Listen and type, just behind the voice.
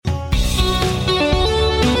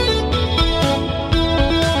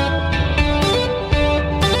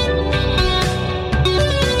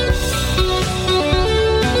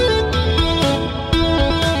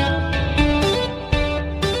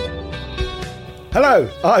Hello,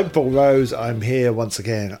 I'm Paul Rose. I'm here once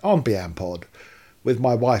again on Beyond Pod with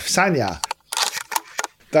my wife Sanya.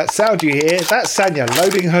 That sound you hear, that's Sanya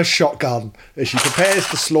loading her shotgun as she prepares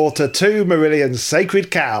to slaughter 2 Marillion's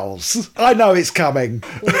sacred cows. I know it's coming.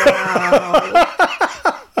 Wow.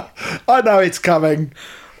 I know it's coming.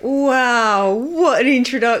 Wow, what an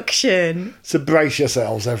introduction. So brace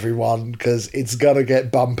yourselves, everyone, because it's going to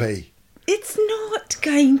get bumpy. It's not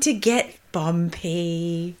going to get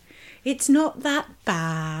bumpy. It's not that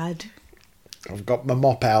bad. I've got my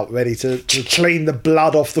mop out ready to clean the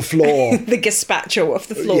blood off the floor. The gazpacho off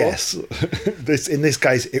the floor. Yes. In this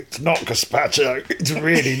case, it's not gazpacho. It's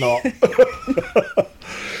really not.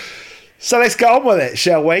 So let's get on with it,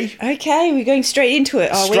 shall we? Okay, we're going straight into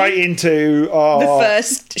it, are we? Straight into... the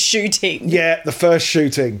first shooting. Yeah, the first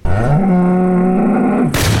shooting.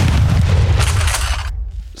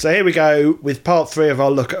 So here we go with part 3 of our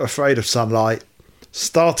look at Afraid of Sunlight,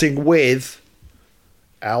 starting with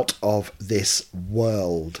Out of This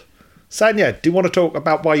World. Sanya, do you want to talk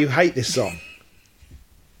about why you hate this song?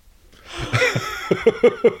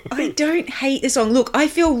 I don't hate the song. Look, I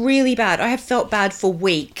feel really bad. I have felt bad for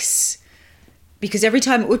weeks because every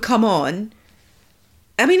time it would come on,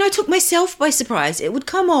 I mean, I took myself by surprise. It would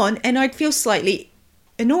come on and I'd feel slightly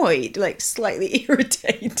annoyed, like slightly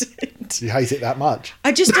irritated. You hate it that much?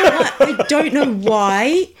 I just don't I don't know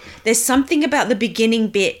why. There's something about the beginning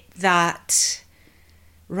bit that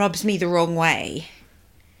rubs me the wrong way.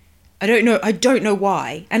 I don't know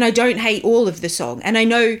why. And I don't hate all of the song. And I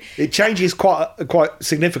know it changes quite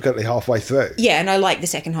significantly halfway through. Yeah, and I like the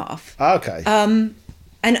second half. Okay.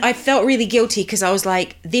 And I felt really guilty because I was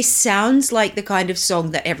like, this sounds like the kind of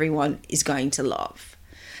song that everyone is going to love.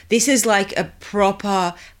 This is like a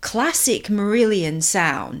proper classic Marillion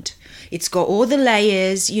sound. It's got all the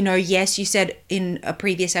layers. You know, yes, you said in a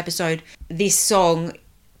previous episode, this song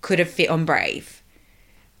could have fit on Brave.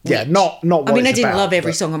 Yeah, not what I mean, it's I didn't about, love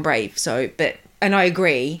every song on Brave, and I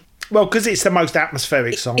agree. Well, because it's the most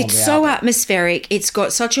atmospheric song on the album. It's so atmospheric. It's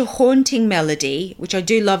got such a haunting melody, which I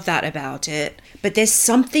do love that about it. But there's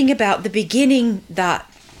something about the beginning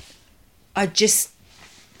that I just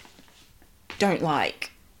don't like.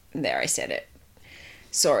 There, I said it.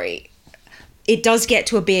 Sorry. It does get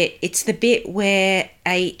to a bit. It's the bit where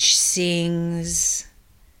H sings,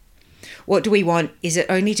 "What do we want? Is it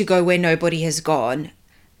only to go where nobody has gone?"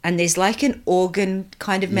 And there's like an organ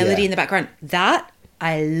kind of melody in the background. That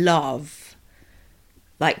I love.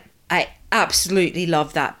 Like, I absolutely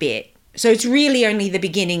love that bit. So it's really only the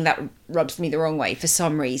beginning that rubs me the wrong way for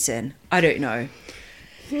some reason. I don't know.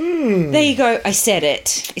 There you go. I said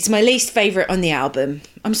it. It's my least favourite on the album.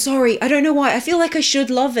 I'm sorry. I don't know why. I feel like I should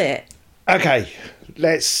love it. Okay,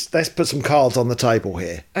 let's put some cards on the table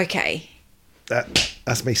here. Okay.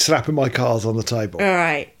 That's me slapping my cards on the table. All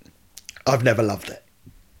right. I've never loved it.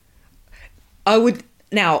 I would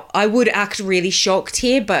act really shocked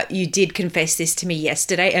here, but you did confess this to me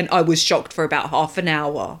yesterday, and I was shocked for about half an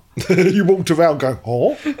hour. You walked around going,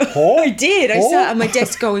 huh? I did. I sat at my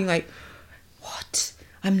desk going like, what?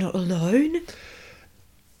 I'm not alone?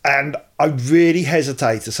 And I really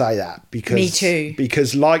hesitate to say that because... Me too.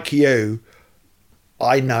 Because like you,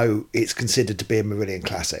 I know it's considered to be a Marillion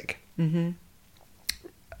classic. Mm-hmm.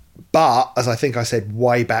 But, as I think I said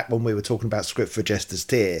way back when we were talking about Script for a Jester's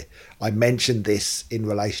Tear, I mentioned this in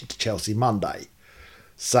relation to Chelsea Monday,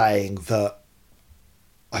 saying that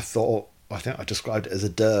I think I described it as a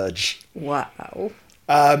dirge. Wow.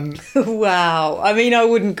 Wow. I mean, I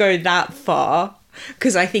wouldn't go that far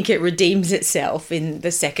because I think it redeems itself in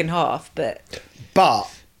the second half, but... Going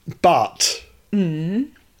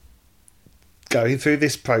through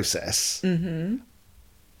this process... Mm-hmm.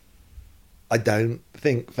 I don't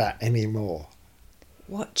think that anymore.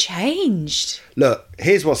 What changed? Look,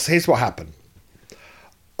 here's what happened.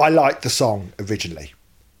 I liked the song originally.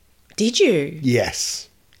 Did you? Yes.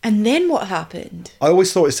 And then what happened? I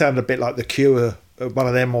always thought it sounded a bit like The Cure, one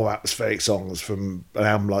of their more atmospheric songs from an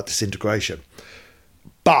album like Disintegration.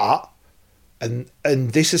 But, and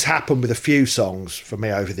this has happened with a few songs for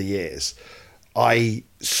me over the years, I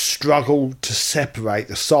struggle to separate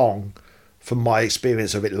the song from my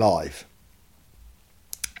experience of it live.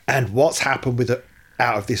 And what's happened with it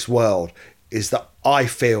Out of This World is that I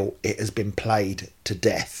feel it has been played to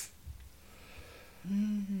death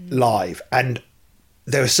live. And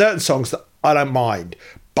there are certain songs that I don't mind,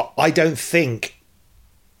 but I don't think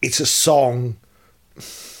it's a song...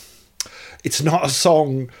 It's not a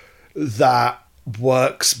song that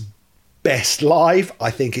works best live.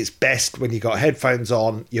 I think it's best when you got headphones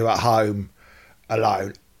on, you're at home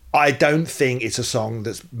alone. I don't think it's a song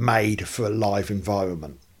that's made for a live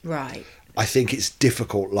environment. Right. I think it's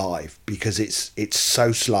difficult live because it's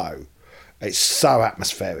so slow, it's so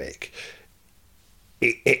atmospheric.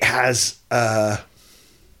 It has a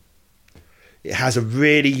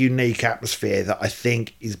really unique atmosphere that I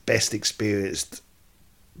think is best experienced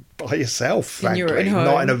by yourself, frankly, your own home.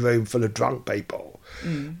 not in a room full of drunk people.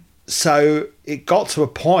 So it got to a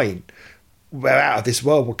point where Out of This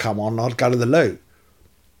World would come on and I'd go to the loo.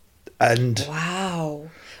 And Wow.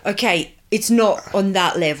 Okay, it's not on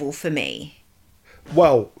that level for me.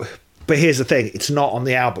 well, but here's the thing, it's not on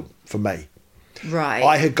the album for me. Right.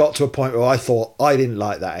 I had got to a point where I thought I didn't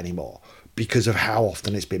like that anymore because of how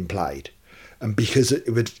often it's been played. And because it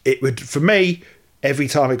would for me, every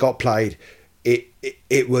time it got played,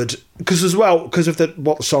 it would, because of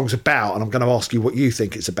what the song's about, and I'm going to ask you what you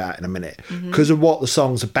think it's about in a minute, because of what the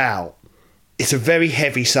song's about, it's a very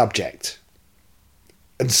heavy subject.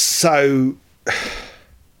 And so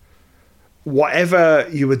whatever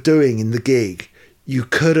you were doing in the gig, you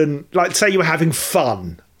couldn't, like, say you were having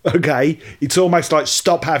fun, okay? It's almost like,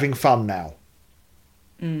 stop having fun now.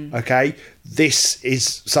 Okay? This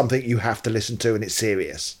is something you have to listen to and it's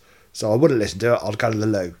serious. So I wouldn't listen to it. I'd go to the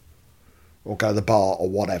loo or go to the bar or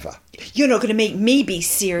whatever. You're not going to make me be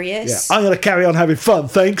serious. Yeah, I'm going to carry on having fun,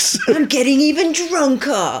 thanks. I'm getting even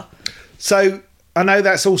drunker. So I know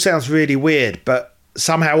that all sounds really weird, but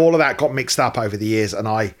somehow all of that got mixed up over the years and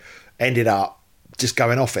I ended up just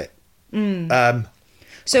going off it.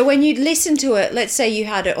 So when you listen to it, let's say you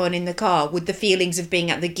had it on in the car, would the feelings of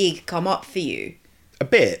being at the gig come up for you? A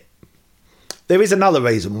bit. There is another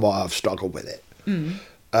reason why I've struggled with it. And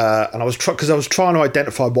I was trying to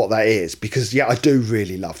identify what that is, because I do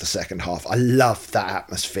really love the second half. I love that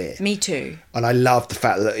atmosphere. Me too. And I love the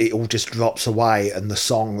fact that it all just drops away, and the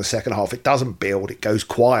second half, it doesn't build, it goes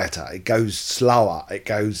quieter, it goes slower, it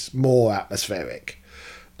goes more atmospheric.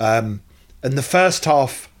 And the first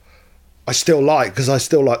half I still like, because I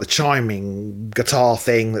still like the chiming guitar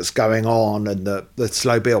thing that's going on and the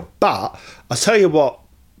slow build. But I'll tell you what,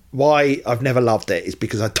 why I've never loved it is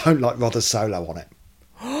because I don't like Rodda's solo on it.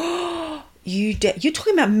 You're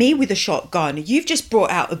talking about me with a shotgun. You've just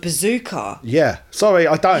brought out a bazooka. Yeah, sorry,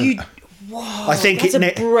 I don't. Whoa, I think that's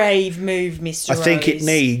a brave move, Mr. I think it Rose.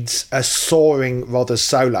 needs a soaring Rodda's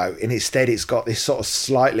solo, and instead it's got this sort of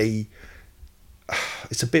slightly...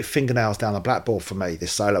 It's a bit fingernails down the blackboard for me,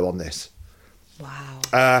 this solo on this.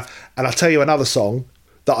 Wow. And I'll tell you another song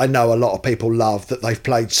that I know a lot of people love that they've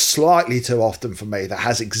played slightly too often for me that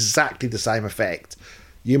has exactly the same effect.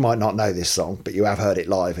 You might not know this song, but you have heard it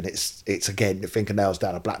live, and it's again, the fingernails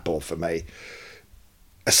down a blackboard for me.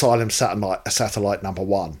 Asylum Satellite Number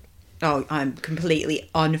 1. Oh, I'm completely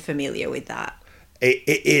unfamiliar with that.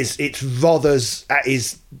 It's Rodda's at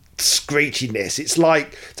his screechiness. It's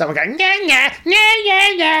like someone going na na na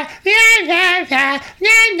na na na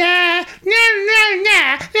na na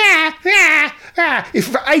na na na.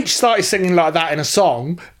 If H started singing like that in a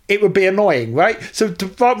song, it would be annoying, right? So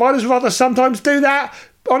why does Rodda sometimes do that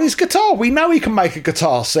on his guitar? We know he can make a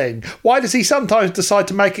guitar sing. Why does he sometimes decide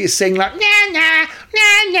to make it sing like na na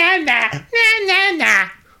na na na na na na?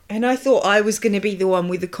 And I thought I was going to be the one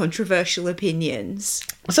with the controversial opinions.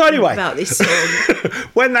 So anyway, about this song.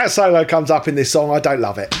 When that solo comes up in this song, I don't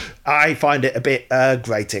love it. I find it a bit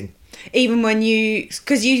grating. Even when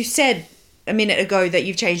because you said a minute ago that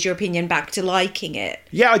you've changed your opinion back to liking it.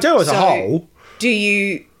 Yeah, I do as a whole.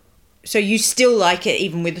 So you still like it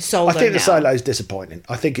even with the solo? I think now? the solo's disappointing.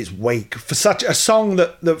 I think it's weak for such a song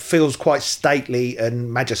that feels quite stately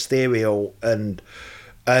and magisterial and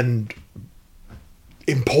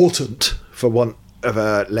important, for want of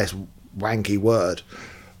a less wanky word.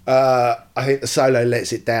 I think the solo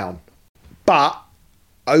lets it down, but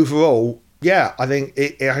overall, I think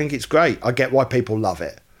it's great. I get why people love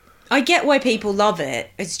it. I get why people love it.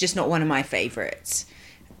 It's just not one of my favourites,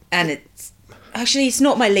 and it's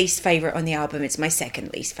not my least favourite on the album. It's my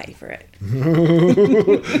second least favourite.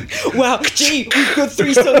 Wow, gee, we've got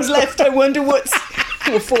 3 songs left. I wonder what's...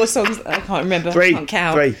 Or 4 songs. I can't remember. 3. I can't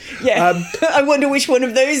count. 3. Yeah. I wonder which one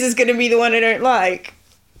of those is going to be the one I don't like.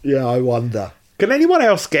 Yeah, I wonder. Can anyone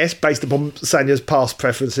else guess based upon Sanya's past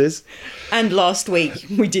preferences? And last week,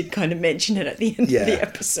 we did kind of mention it at the end of the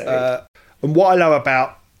episode. And what I love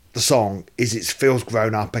about the song is it feels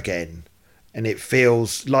grown up again. And it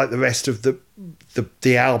feels like the rest of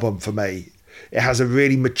the album for me. It has a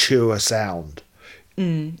really mature sound.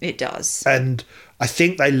 It does. And I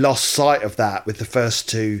think they lost sight of that with the first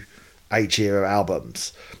 2 H-era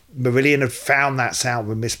albums. Marillion had found that sound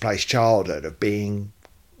with Misplaced Childhood of being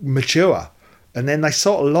mature. And then they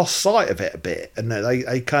sort of lost sight of it a bit. And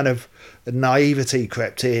they kind of... The naivety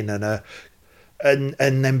crept in and And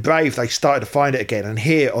then Brave, they started to find it again. And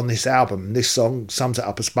here on this album, this song sums it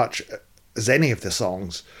up as much as any of the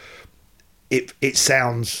songs. It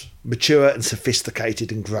sounds mature and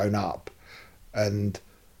sophisticated and grown up. And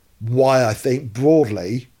why I think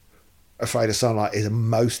broadly Afraid of Sunlight is a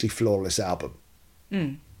mostly flawless album.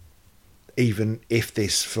 Even if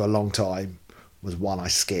this for a long time was one I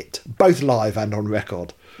skipped, both live and on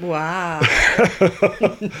record. Wow.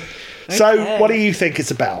 So what do you think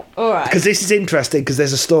it's about? All right. Because this is interesting because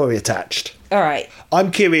there's a story attached. All right.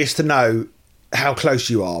 I'm curious to know how close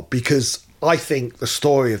you are, because I think the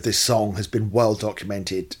story of this song has been well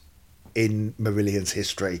documented in Marillion's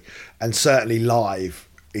history, and certainly live,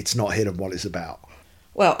 it's not hidden what it's about.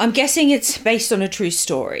 Well, I'm guessing it's based on a true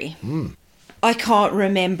story. I can't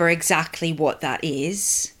remember exactly what that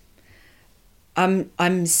is.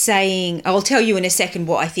 I'm saying, I'll tell you in a second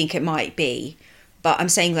what I think it might be, but I'm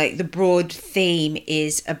saying like the broad theme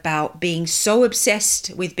is about being so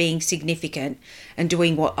obsessed with being significant and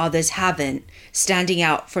doing what others haven't, standing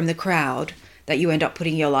out from the crowd, that you end up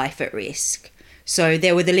putting your life at risk. So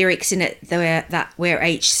there were the lyrics in it where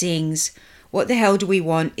H sings, "What the hell do we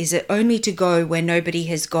want? Is it only to go where nobody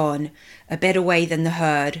has gone? A better way than the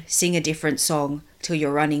herd. Sing a different song till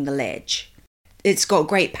you're running the ledge." It's got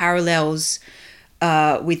great parallels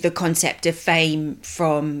with the concept of fame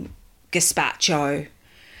from Gazpacho,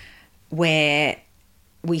 where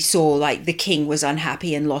we saw like the king was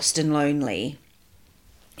unhappy and lost and lonely,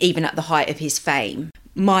 even at the height of his fame.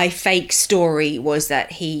 My fake story was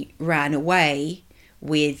that he ran away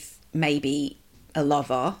with maybe a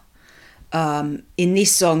lover. In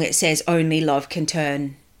this song, it says only love can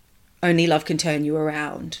turn you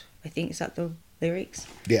around. I think, is that the lyrics?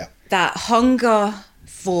 Yeah. That hunger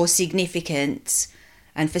for significance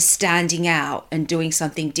and for standing out and doing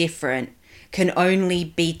something different can only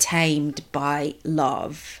be tamed by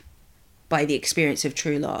love, by the experience of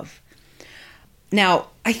true love. Now,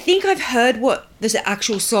 I think I've heard what this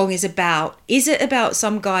actual song is about. Is it about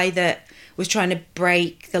some guy that was trying to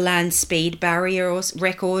break the land speed barrier or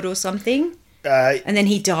record or something? And then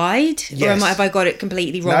he died? Yes. Or have I got it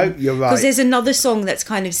completely wrong? No, you're right. Because there's another song that's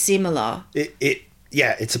kind of similar.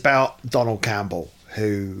 It's about Donald Campbell,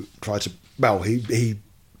 who tried to, well, he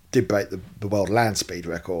did break the world land speed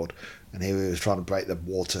record, and he was trying to break the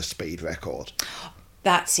water speed record.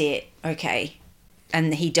 That's it. Okay.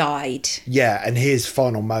 And he died. Yeah, and his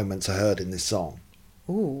final moments are heard in this song.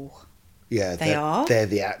 Ooh. Yeah, They're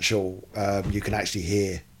the actual. You can actually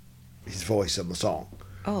hear his voice on the song.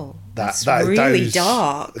 Oh, that's really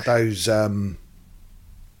dark. Those or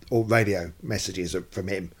radio messages are from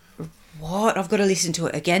him. What? I've got to listen to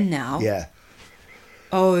it again now. Yeah.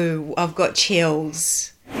 Oh, I've got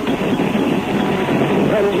chills.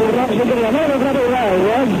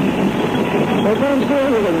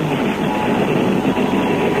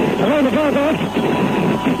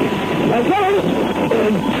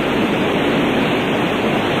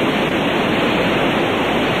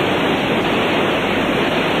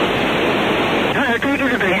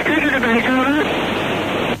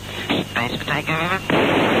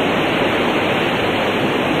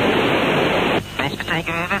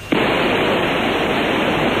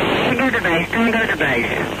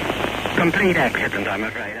 Complete accident, I'm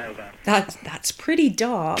afraid. Over. That's pretty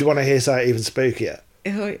dark. Do you want to hear something even spookier?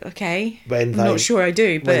 Okay. I'm not sure I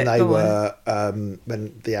do, but when they were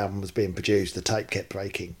when the album was being produced, the tape kept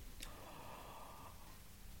breaking.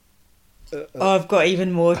 I've got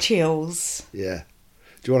even more chills. Yeah.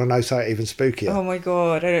 Do you want to know something even spookier? Oh my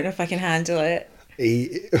god, I don't know if I can handle it.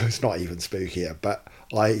 It's not even spookier, but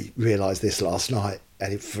I realised this last night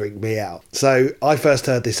and it freaked me out. So I first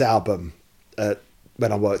heard this album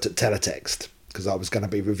when I worked at Teletext, because I was going to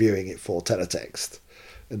be reviewing it for Teletext,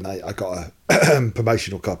 and I got a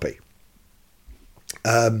promotional copy.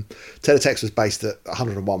 Teletext was based at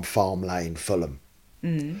 101 Farm Lane, Fulham.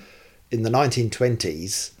 In the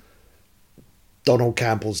 1920s, Donald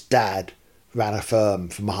Campbell's dad ran a firm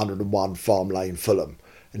from 101 Farm Lane, Fulham,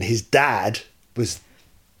 and his dad was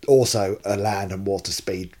also a land and water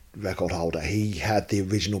speed record holder. He had the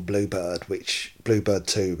original Bluebird, which Bluebird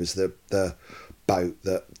 2 was the boat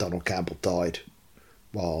that Donald Campbell died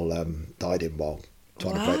in while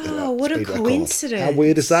trying to break the what speed a record. coincidence. How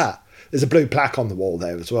weird is that? There's a blue plaque on the wall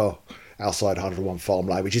there as well, outside 101 Farm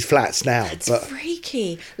Lane, which is flats now. It's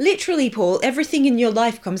freaky. Literally, Paul, everything in your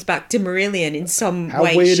life comes back to Marillion in some how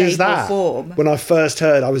way, weird shape, is that? or form. When I first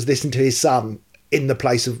heard, I was listening to his son in the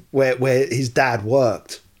place of where his dad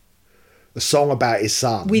worked. A song about his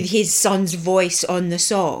son. With his son's voice on the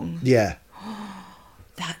song. Yeah.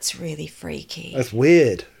 That's really freaky. That's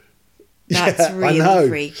weird. That's Yeah, I really know.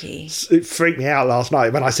 freaky. It freaked me out last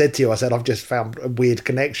night when I said to you, I said, I've just found a weird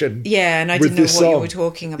connection. Yeah, and I with didn't know this what you song. were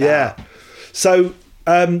talking about. Yeah. So,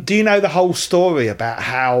 do you know the whole story about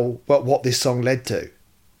what this song led to?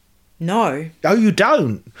 No. Oh, you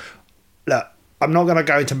don't? Look, I'm not going to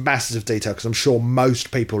go into masses of detail because I'm sure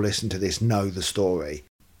most people listening to this know the story.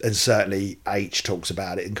 And certainly H talks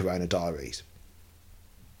about it in Corona Diaries.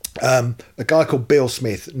 A guy called Bill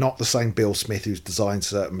Smith, not the same Bill Smith who's designed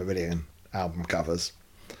certain Marillion album covers.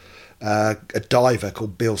 A diver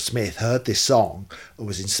called Bill Smith heard this song and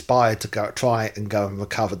was inspired to try and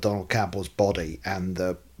recover Donald Campbell's body and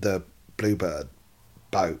the Bluebird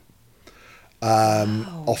boat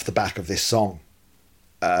off the back of this song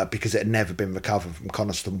because it had never been recovered from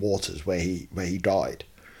Coniston Waters where he died.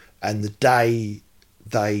 And the day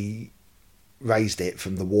they raised it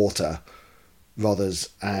from the water, Rothers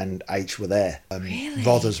and H were there. Really?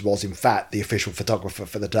 Rothers was in fact the official photographer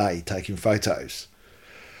for the day, taking photos.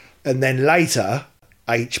 And then later,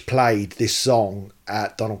 H played this song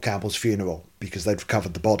at Donald Campbell's funeral because they'd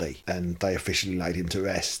recovered the body and they officially laid him to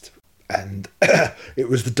rest. And it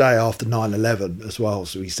was the day after 9/11 as well,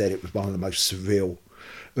 so he said it was one of the most surreal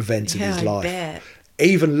events of his I life. bet.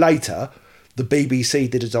 Even later, the BBC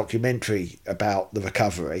did a documentary about the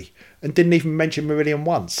recovery and didn't even mention Marillion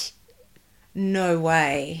once. No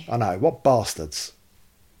way. I know, what bastards.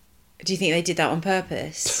 Do you think they did that on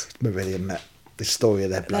purpose? Marillion, the story of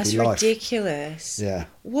their bloody That's life. ridiculous. Yeah.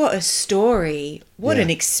 What a story. What Yeah. an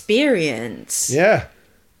experience. Yeah.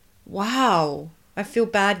 Wow. I feel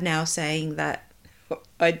bad now saying that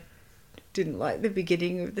I didn't like the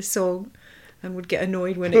beginning of the song and would get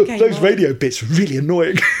annoyed when it came Those on. radio bits are really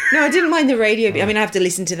annoying. No, I didn't mind the radio bit. I mean, I have to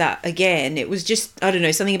listen to that again. It was just, I don't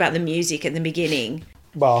know, something about the music at the beginning.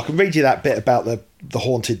 Well, I can read you that bit about the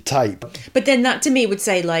haunted tape. But then that to me would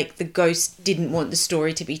say, like, the ghost didn't want the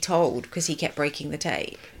story to be told because he kept breaking the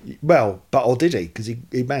tape. Well, or did he? Because he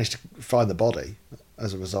managed to find the body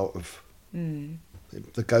as a result of...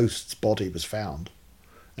 The ghost's body was found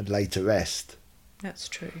and laid to rest. That's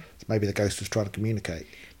true. So maybe the ghost was trying to communicate.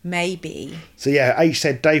 Maybe. So yeah, H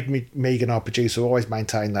said, Dave Megan, our producer, always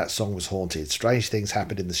maintained that song was haunted. Strange things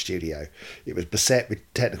happened in the studio. It was beset with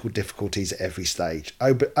technical difficulties at every stage.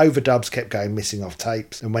 Overdubs kept going missing off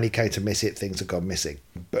tapes, and when he came to miss it, things had gone missing.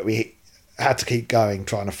 But we had to keep going,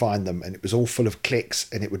 trying to find them, and it was all full of clicks,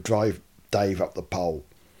 and it would drive Dave up the pole.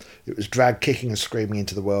 It was dragged kicking and screaming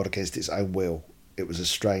into the world against its own will. It was a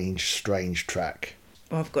strange, strange track.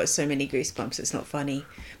 Oh, I've got so many goosebumps, it's not funny.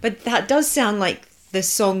 But that does sound like the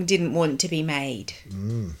song didn't want to be made.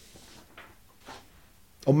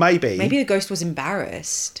 Or maybe Maybe the ghost was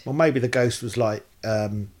embarrassed. Or maybe the ghost was like,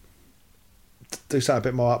 do something a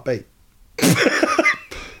bit more upbeat.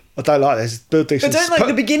 I don't like this. I don't like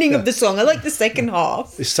the beginning of the song. I like the second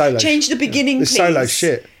half. It's solo. Change the beginning, It's please. solo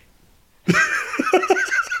shit.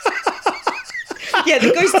 Yeah,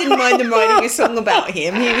 the ghost didn't mind them writing a song about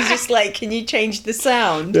him. He was just like, can you change the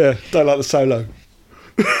sound? Yeah, don't like the solo.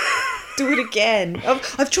 Do it again.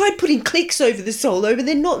 I've tried putting clicks over the solo, but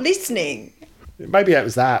they're not listening. Maybe it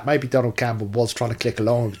was that. Maybe Donald Campbell was trying to click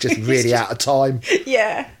along, but just really out of time.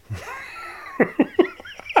 Yeah.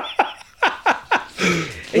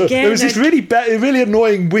 There Again, was this really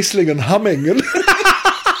annoying whistling and humming, and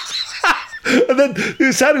and then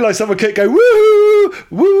it sounded like someone kept going woo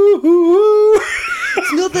woo woo.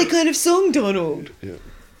 it's not that kind of song, Donald.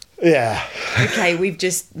 Yeah. Okay, we've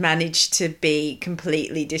just managed to be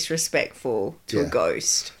completely disrespectful to a Yeah.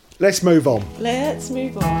 ghost. Let's move on. Let's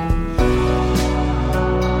move on.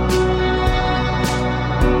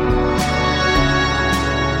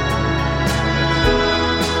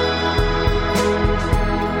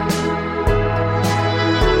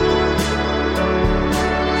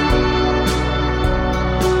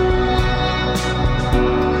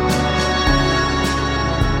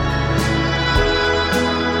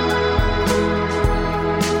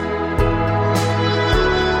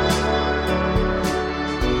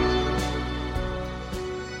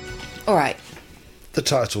 All right. The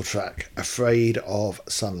title track, Afraid of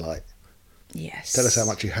Sunlight. Yes. Tell us how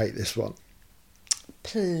much you hate this one.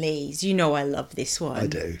 Please. You know I love this one. I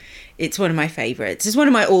do. It's one of my favourites. It's one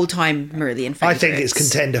of my all-time Marillion favourites. I think it's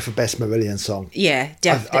contender for best Marillion song. Yeah,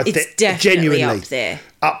 I it's definitely genuinely up there.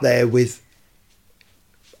 Up there with,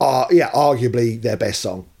 arguably their best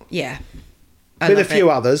song. Yeah. With a few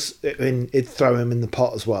others, it'd throw him in the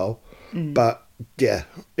pot as well. But yeah,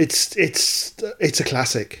 it's a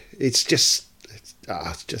classic. It's just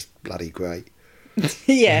bloody great.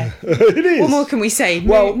 Yeah. It is. What more can we say?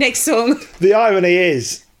 Well- Next song. The irony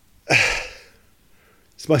is,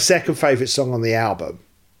 it's my second favourite song on the album.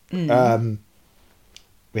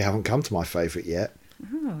 We haven't come to my favourite yet.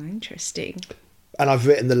 Oh, interesting. And I've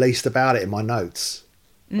written the least about it in my notes.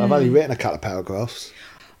 I've only written a couple of paragraphs.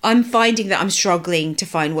 I'm finding that I'm struggling to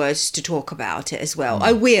find words to talk about it as well.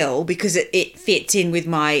 I will, because it fits in with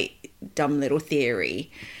my dumb little theory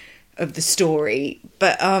of the story.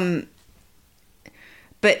 But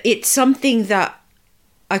it's something that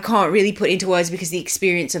I can't really put into words because the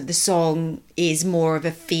experience of the song is more of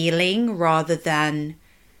a feeling rather than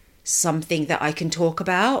something that I can talk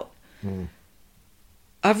about.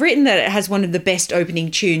 I've written that it has one of the best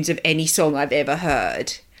opening tunes of any song I've ever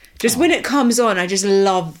heard. Just when it comes on, I just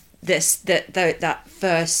love that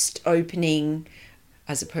first opening,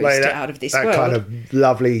 as opposed to Out of This World. That kind of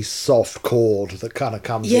lovely soft chord that kind of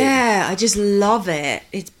comes in. Yeah, I just love it.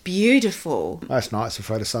 It's beautiful. That's nice.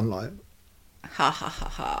 Afraid of Sunlight. Ha ha ha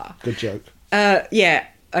ha. Good joke. Yeah,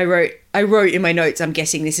 I wrote in my notes, I'm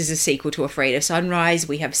guessing this is a sequel to Afraid of Sunrise.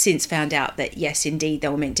 We have since found out that, yes, indeed, they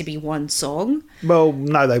were meant to be one song. Well,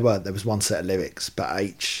 no, they weren't. There was one set of lyrics, but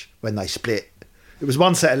when they split, it was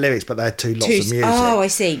one set of lyrics, but they had two lots of music. Oh, I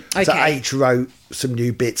see. Okay. So H wrote some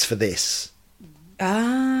new bits for this.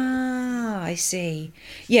 Ah, I see.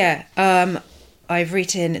 Yeah, I've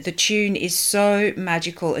written, the tune is so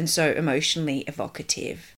magical and so emotionally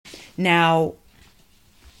evocative. Now,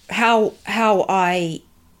 how I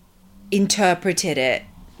interpreted it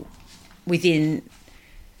within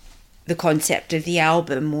the concept of the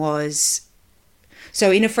album was,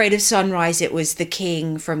 so in Afraid of Sunrise, it was the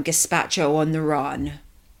king from Gazpacho on the run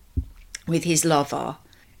with his lover.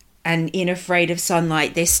 And in Afraid of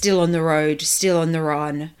Sunlight, they're still on the road, still on the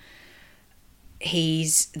run.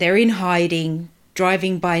 They're in hiding,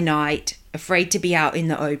 driving by night, afraid to be out in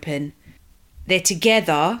the open. They're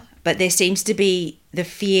together, but there seems to be the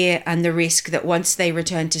fear and the risk that once they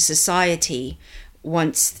return to society,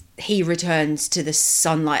 once he returns to the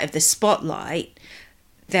sunlight of the spotlight,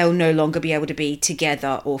 they'll no longer be able to be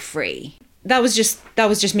together or free. That was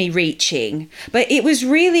just me reaching. But it was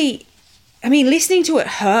really, I mean, listening to it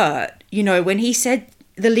hurt, when he said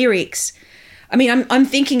the lyrics. I mean, I'm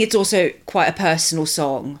thinking it's also quite a personal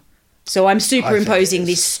song. So I'm superimposing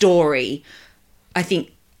this story, I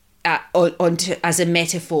think, onto as a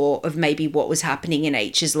metaphor of maybe what was happening in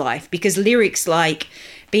H's life. Because lyrics like,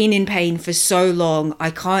 been in pain for so long, I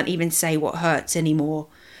can't even say what hurts anymore.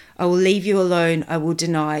 I will leave you alone, I will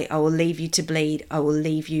deny, I will leave you to bleed, I will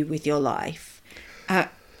leave you with your life.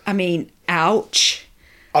 I mean, ouch.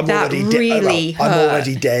 I'm that really hurt. I'm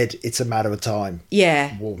already dead, it's a matter of time.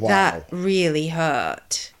 Yeah, wow. That really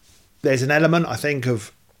hurt. There's an element, I think,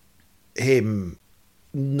 of him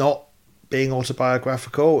not being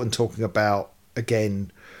autobiographical and talking about,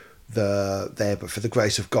 again, but for the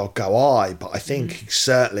grace of God go I. But I think he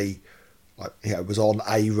certainly was on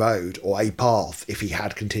a road or a path if he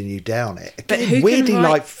had continued down it. Again, but who weirdly can write,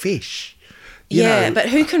 like Fish. But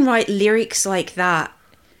who can write lyrics like that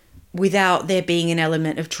without there being an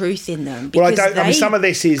element of truth in them? Because some of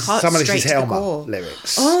this is Helmer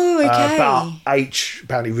lyrics. Oh, okay. But H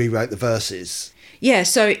apparently rewrote the verses. Yeah,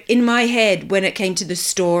 so in my head, when it came to the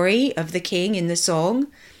story of the king in the song,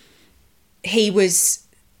 he was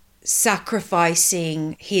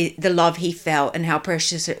sacrificing the love he felt and how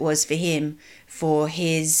precious it was for him, for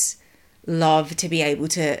his love to be able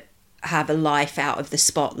to have a life out of the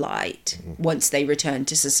spotlight once they returned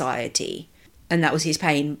to society. And that was his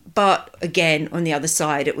pain. But again, on the other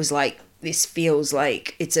side, it was like, this feels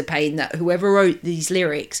like it's a pain that whoever wrote these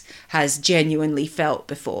lyrics has genuinely felt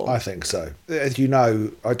before. I think so. As you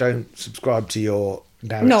know, I don't subscribe to your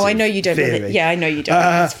narrative. No, I know you don't. Yeah, I know you don't.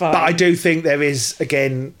 That's fine. But I do think there is,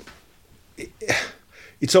 again,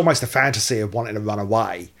 it's almost a fantasy of wanting to run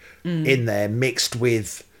away in there, mixed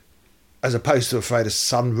with, as opposed to Afraid of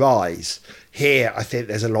Sunrise. Here, I think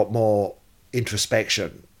there's a lot more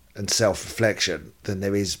introspection and self-reflection than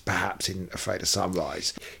there is perhaps in Afraid of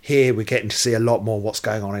Sunrise. Here we're getting to see a lot more what's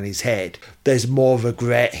going on in his head. There's more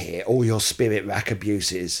regret here. All your spirit rack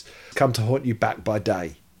abuses come to haunt you back by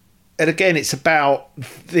day. And again, it's about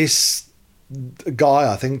this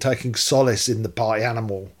guy, I think, taking solace in the party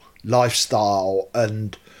animal lifestyle,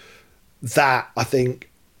 and that, I think,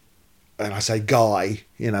 and I say guy,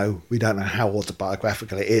 we don't know how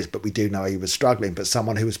autobiographical it is, but we do know he was struggling, but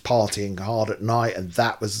someone who was partying hard at night, and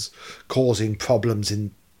that was causing problems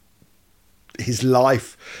in his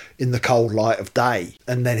life in the cold light of day.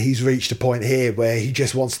 And then he's reached a point here where he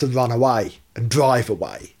just wants to run away and drive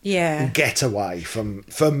away. Yeah. And get away from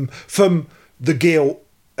the guilt.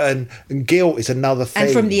 And guilt is another thing.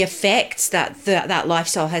 And from the effects that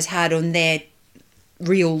lifestyle has had on their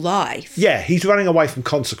real life. Yeah, he's running away from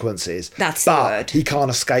consequences. That's the word. He can't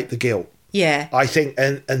escape the guilt. Yeah. I think,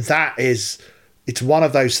 and that is It's one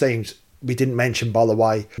of those themes. We didn't mention, by the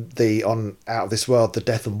way, the on Out of This World, the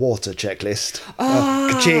Death and Water checklist.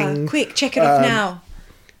 Ka-ching. Quick, check it off now.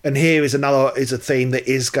 And here is a theme that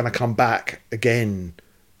is going to come back again,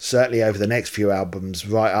 certainly over the next few albums,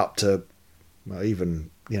 right up to, well, even,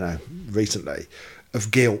 recently,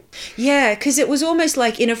 of guilt. Yeah, because it was almost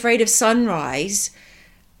like in Afraid of Sunrise,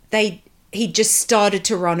 he just started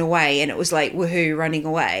to run away, and it was like, woohoo, running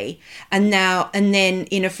away. And then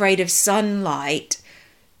in Afraid of Sunlight,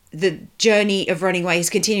 the journey of running away has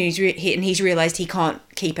continued, and he's realised he can't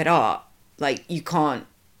keep it up. Like, you can't,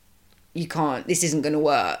 this isn't going to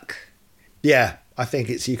work. Yeah, I think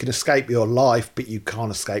it's you can escape your life, but you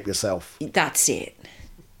can't escape yourself. That's it.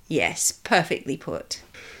 Yes, perfectly put.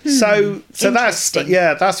 So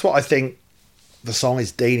that's what I think the song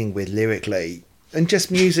is dealing with lyrically, and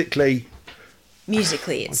just musically.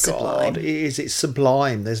 Musically, it's sublime. God, it's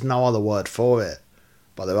sublime. There's no other word for it,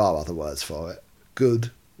 but there are other words for it.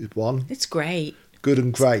 Good is one. It's great. Good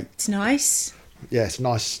and great. It's nice. Yeah, it's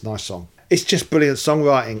nice song. It's just brilliant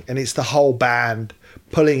songwriting, and it's the whole band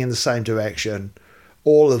pulling in the same direction,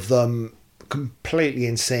 all of them completely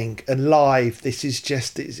in sync. And live, this is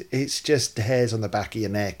just it's just the hairs on the back of your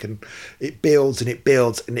neck, and it builds and it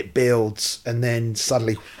builds and it builds, and then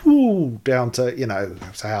suddenly, down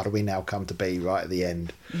to so how do we now come to be right at the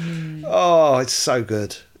end? Oh, it's so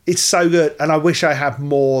good. It's so good, and I wish I had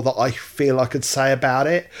more that I feel I could say about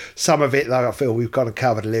it. Some of it, like, I feel we've kind of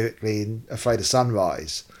covered lyrically in Afraid of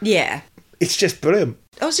Sunrise. Yeah. It's just brilliant.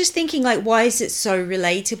 I was just thinking, like, why is it so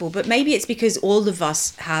relatable? But maybe it's because all of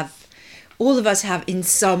us have in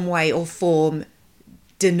some way or form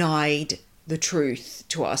denied the truth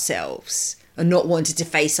to ourselves and not wanted to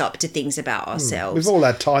face up to things about ourselves. We've all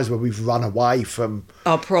had times where we've run away from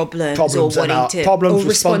our problems or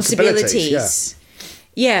responsibilities.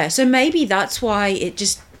 Yeah, so maybe that's why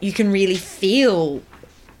you can really feel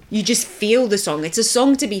the song. It's a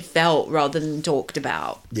song to be felt rather than talked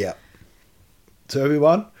about. Yeah. So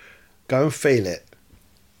everyone, go and feel it.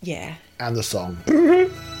 Yeah. And the song. Oh,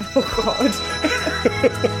 God.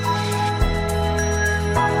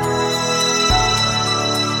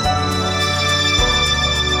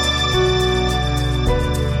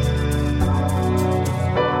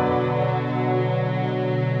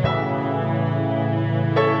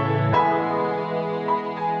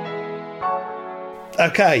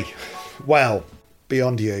 Okay, well,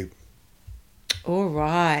 Beyond You. All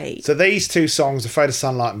right. So these two songs, Afraid of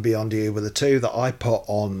Sunlight and Beyond You, were the two that I put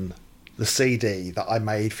on the CD that I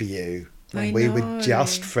made for you when we were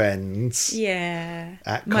just friends. Yeah.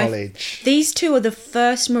 At college. These two are the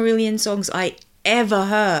first Marillion songs I ever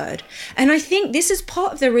heard. And I think this is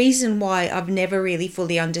part of the reason why I've never really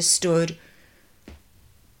fully understood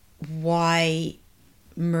why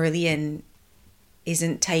Marillion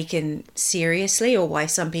isn't taken seriously, or why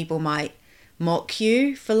some people might mock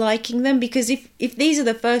you for liking them. Because if these are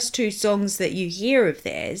the first two songs that you hear of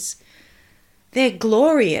theirs, they're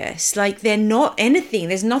glorious. Like, they're not anything.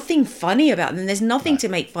 There's nothing funny about them. There's nothing to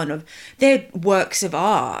make fun of. They're works of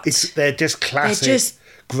art. They're just classic, they're just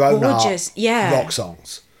grown-up rock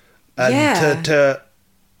songs. And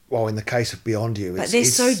well, in the case of Beyond You,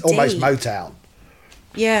 it's so almost deep. Motown.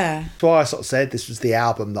 Yeah. That's why I sort of said this was the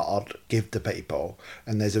album that I'd give to people,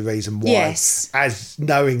 and there's a reason why. Yes. As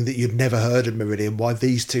knowing that you'd never heard of Marillion, why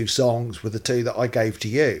these two songs were the two that I gave to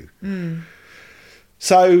you.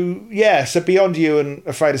 So Beyond You and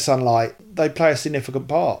Afraid of Sunlight, they play a significant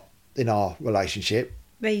part in our relationship.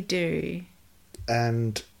 They do.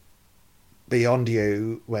 And Beyond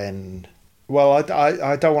You, I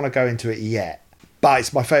don't want to go into it yet, but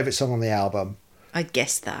it's my favourite song on the album. I'd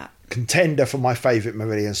guess that. Contender for my favourite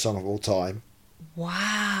Marillion song of all time.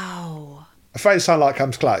 Wow. Afraid of Sunlight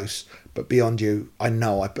comes close, but Beyond You, I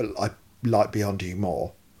know I like Beyond You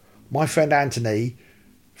more. My friend Anthony,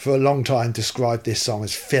 for a long time, described this song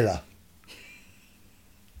as filler.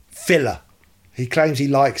 Filler. He claims he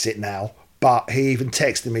likes it now, but he even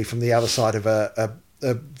texted me from the other side of a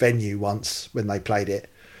venue once when they played it.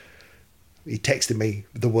 He texted me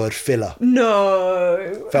the word filler.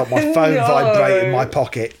 No. Felt my phone vibrate in my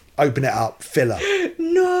pocket. Open it up. Filler.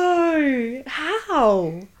 No.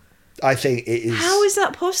 How? I think it is. How is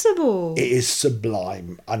that possible? It is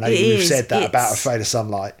sublime. I know you've said that about Afraid of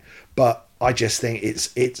Sunlight, but I just think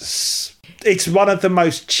it's one of the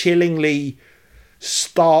most chillingly,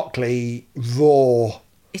 starkly raw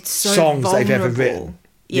songs they've ever written.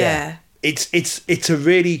 Yeah. It's a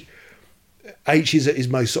really H is at his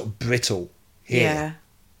most sort of brittle here.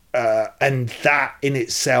 Yeah. And that in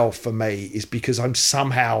itself for me is because I'm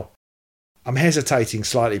hesitating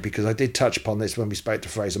slightly because I did touch upon this when we spoke to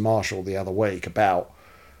Fraser Marshall the other week about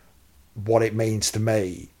what it means to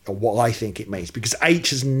me or what I think it means, because H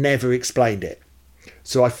has never explained it.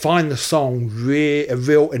 So I find the song a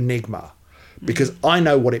real enigma, because I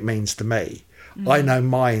know what it means to me. I know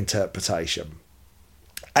my interpretation.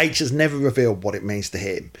 H has never revealed what it means to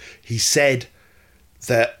him. He said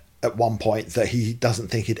that at one point that he doesn't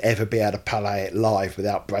think he'd ever be able to play it live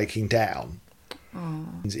without breaking down. Oh.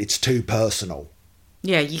 It's too personal.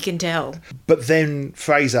 Yeah, you can tell. But then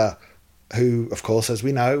Fraser, who, of course, as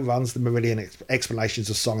we know, runs the Marillion Explanations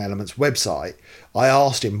of Song Elements website, I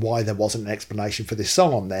asked him why there wasn't an explanation for this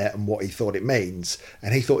song on there and what he thought it means.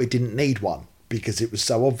 And he thought he didn't need one because it was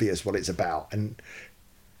so obvious what it's about. And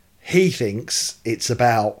he thinks it's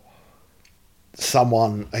about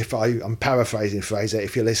someone, I'm paraphrasing Fraser,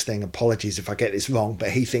 if you're listening, apologies if I get this wrong,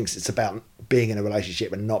 but he thinks it's about being in a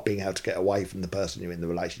relationship and not being able to get away from the person you're in the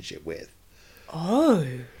relationship with. Oh,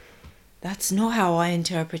 that's not how I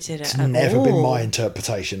interpreted it It's at never all. been my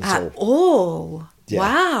interpretation at At all. all. Yeah.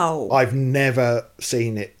 Wow. I've never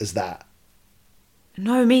seen it as that.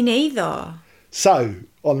 No, me neither. So,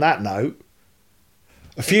 on that note,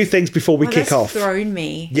 a few things before we kick That's off. thrown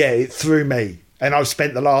me. Yeah, it threw me. And I've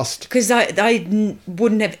spent the last... Because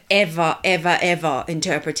wouldn't have ever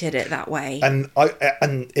interpreted it that way. And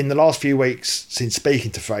in the last few weeks since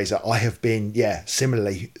speaking to Fraser, I have been,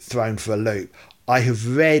 similarly thrown for a loop. I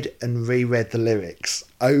have read and reread the lyrics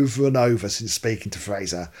over and over since speaking to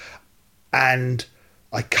Fraser, and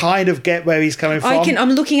I kind of get where he's coming from. I'm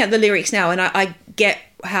looking at the lyrics now, and I get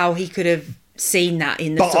how he could have seen that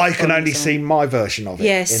in the. But I can only song. see my version of it.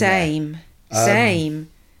 Yeah, in same, there. same.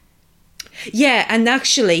 Yeah, and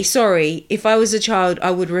actually, sorry, if I was a child, I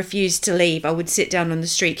would refuse to leave. I would sit down on the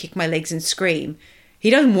street, kick my legs, and scream. He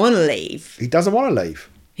doesn't want to leave. He doesn't want to leave.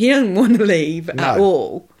 He doesn't want to leave at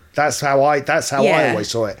all. That's how I Yeah. always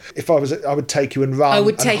saw it. If I would take you and run I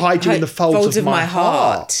would and take hide you in the folds of my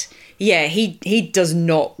heart. Yeah, he does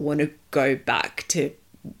not want to go back to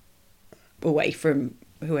away from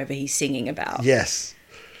whoever he's singing about. Yes.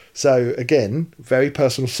 So again, very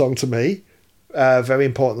personal song to me. Very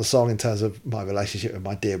important song in terms of my relationship with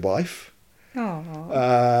my dear wife.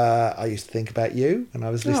 Aww. I used to think about you when I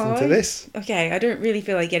was listening to this. Okay, I don't really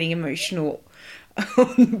feel like getting emotional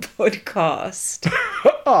on the podcast.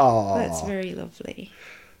 Oh, That's very lovely.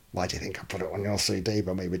 why do you think I put it on your CD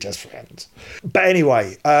when we were just friends? But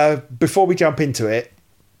anyway, before we jump into it,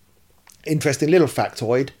 interesting little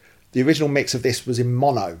factoid. The original mix of this was in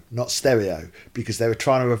mono, not stereo, because they were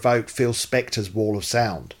trying to evoke Phil Spector's Wall of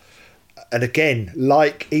Sound. And again,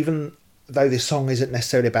 even though this song isn't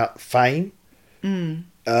necessarily about fame,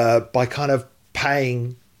 by kind of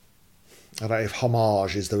paying, I don't know if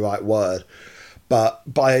homage is the right word, but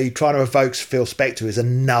by trying to evoke Phil Spector as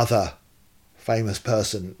another famous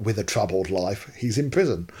person with a troubled life, he's in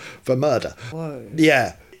prison for murder. Whoa.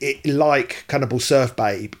 Yeah, like Cannibal Surf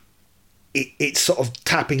Babe, it's sort of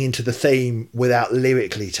tapping into the theme without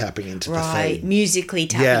lyrically tapping into the theme. Musically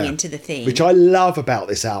tapping into the theme. Which I love about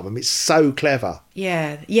this album. It's so clever.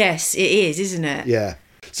 Yeah, yes, it is, isn't it? Yeah.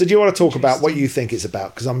 So do you want to talk about what you think it's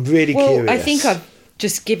about? Because I'm really curious. I think I've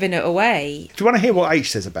just given it away. Do you want to hear what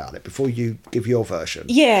H says about it before you give your version?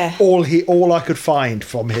 Yeah. All I could find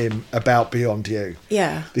from him about Beyond You.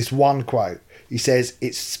 Yeah. This one quote. He says,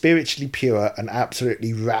 "It's spiritually pure and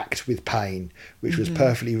absolutely racked with pain, which was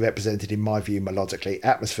perfectly represented in my view melodically,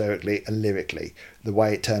 atmospherically and lyrically. The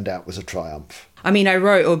way it turned out was a triumph." I mean, I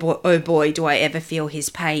wrote, oh boy, do I ever feel his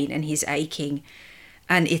pain and his aching.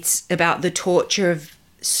 And it's about the torture of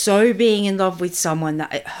so being in love with someone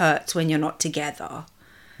that it hurts when you're not together.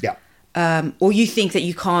 Yeah. Or you think that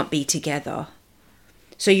you can't be together.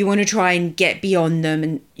 So you want to try and get beyond them,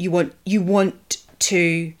 and you want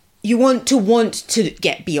to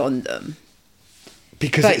get beyond them.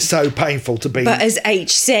 Because it's so painful to be... But as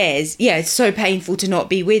H says, yeah, it's so painful to not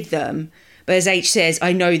be with them. But as H says,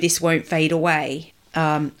 I know this won't fade away.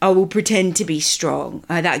 I will pretend to be strong.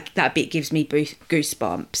 That bit gives me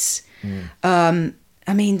goosebumps.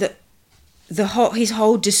 I mean, his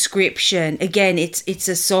whole description, again, it's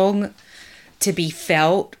a song to be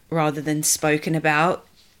felt rather than spoken about.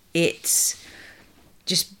 It's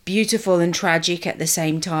just beautiful and tragic at the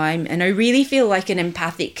same time. And I really feel like an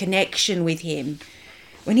empathic connection with him.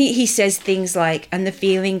 When he says things like, and the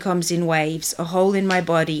feeling comes in waves, a hole in my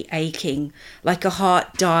body aching, like a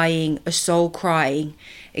heart dying, a soul crying,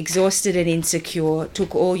 exhausted and insecure,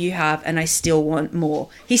 took all you have and I still want more.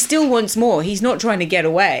 He still wants more. He's not trying to get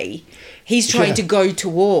away. He's trying to go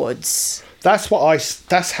towards. That's how I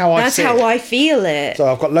That's see how it. I feel it.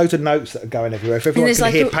 So I've got loads of notes that are going everywhere. If everyone there's can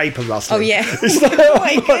like hear a- paper rustling. Oh yeah. It's Oh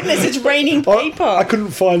my goodness, it's raining paper. I couldn't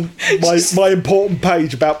find my important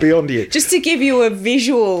page about Beyond You. Just to give you a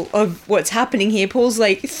visual of what's happening here, Paul's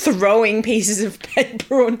like throwing pieces of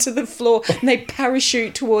paper onto the floor and they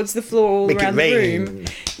parachute towards the floor all Make it around the rain. room.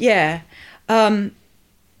 Yeah.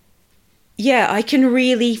 Yeah, I can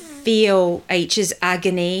really feel H's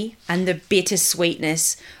agony and the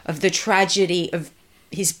bittersweetness of the tragedy of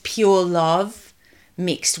his pure love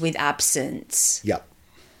mixed with absence. Yep.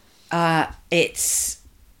 It's,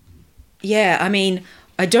 yeah, I mean,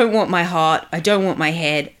 I don't want my heart, I don't want my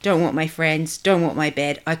head, don't want my friends, don't want my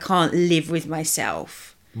bed. I can't live with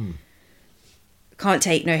myself. Can't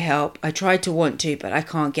take no help. I tried to want to, but I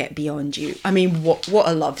can't get beyond you. I mean, what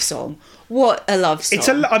a love song. What a love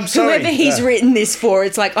song. I'm sorry. Whoever he's written this for,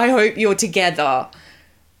 it's like, I hope you're together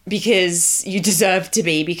because you deserve to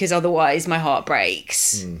be, because otherwise my heart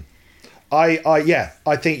breaks. I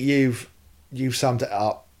think you've summed it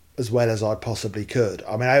up as well as I possibly could.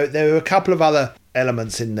 I mean, there were a couple of other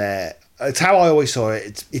elements in there. It's how I always saw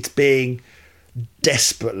it. It's being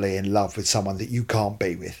desperately in love with someone that you can't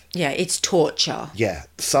be with. Yeah, it's torture. Yeah,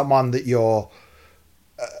 someone that you're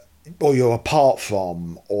apart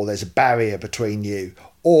from, or there's a barrier between you,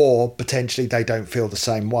 or potentially they don't feel the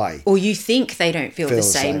same way. Or you think they don't feel the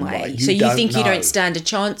same way. You So you don't think you know. don't stand a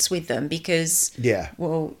chance with them because, Yeah.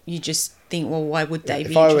 well, you just think, well, why would they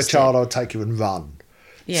be If I were a interested? child, I'd take you and run.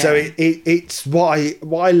 Yeah. So it's what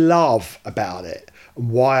I love about it, and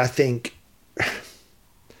why I think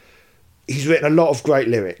he's written a lot of great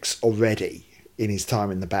lyrics already in his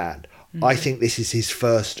time in the band. I think this is his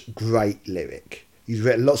first great lyric. He's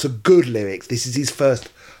written lots of good lyrics. This is his first,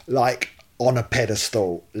 like, on a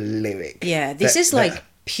pedestal lyric. Yeah, this is like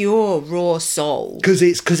pure raw soul. Because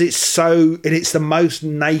it's so, and it's the most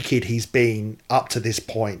naked he's been up to this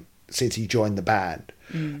point since he joined the band.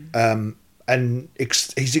 And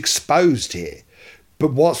he's exposed here.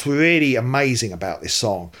 But what's really amazing about this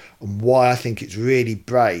song, and why I think it's really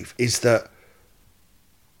brave, is that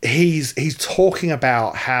he's talking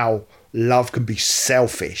about how love can be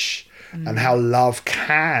selfish and how love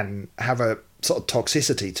can have a sort of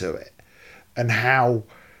toxicity to it, and how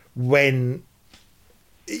when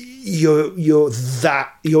you're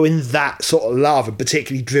in that sort of love, and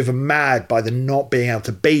particularly driven mad by the not being able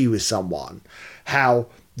to be with someone, how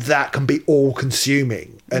that can be all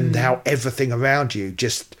consuming, and how everything around you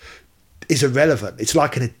just is irrelevant. It's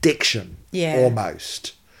like an addiction,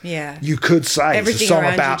 almost. Yeah. You could say it's a Everything song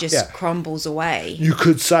around about you just crumbles away. You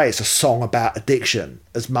could say it's a song about addiction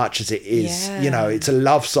as much as it is, it's a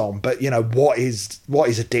love song. But what is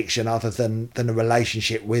addiction other than a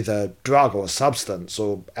relationship with a drug or a substance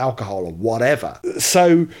or alcohol or whatever?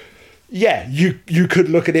 So, yeah, you could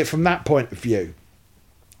look at it from that point of view.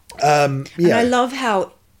 And I love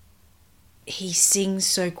how he sings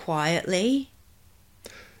so quietly.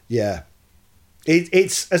 Yeah,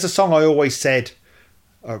 it's as a song. I always said.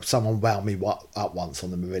 Someone wound me up once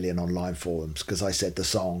on the Marillion online forums because I said the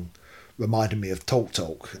song reminded me of Talk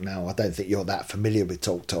Talk. Now, I don't think you're that familiar with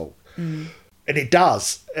Talk Talk. And it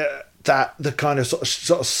does, that the kind of sort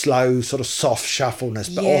of slow, sort of soft shuffleness,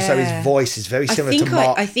 but also his voice is very similar to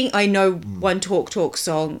Mark. I think I know one Talk Talk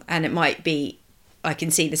song, and it might be, I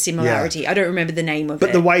can see the similarity. Yeah. I don't remember the name of it.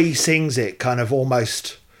 But the way he sings it, kind of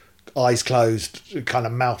almost eyes closed, kind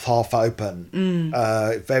of mouth half open,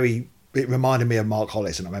 It reminded me of Mark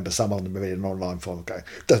Hollis, and I remember someone on the Marillion online forum going,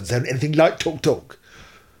 doesn't sound anything like Talk Talk.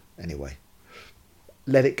 Anyway,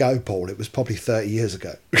 let it go, Paul. It was probably 30 years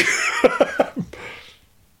ago.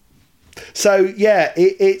 So, yeah,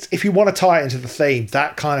 it's if you want to tie it into the theme,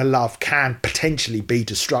 that kind of love can potentially be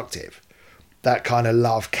destructive. That kind of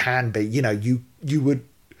love can be, you would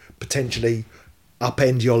potentially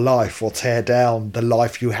upend your life or tear down the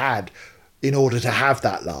life you had in order to have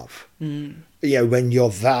that love. When you're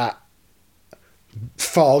that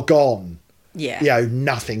far gone,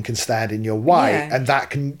 nothing can stand in your way, and that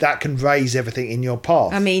can raise everything in your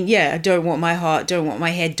path. I mean, I don't want my heart, don't want my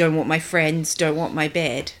head, don't want my friends, don't want my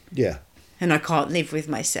bed, and I can't live with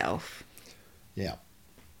myself.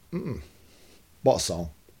 What a song.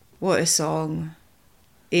 What a song.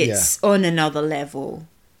 It's on another level.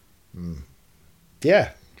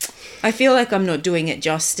 I feel like I'm not doing it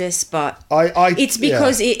justice, but it's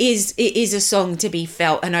because it is a song to be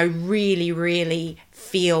felt, and I really, really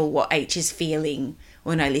feel what H is feeling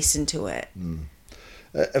when I listen to it.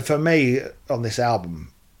 For me, on this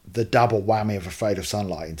album, the double whammy of Afraid of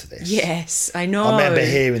Sunlight into this. Yes, I know. I remember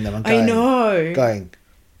hearing them and going,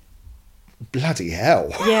 bloody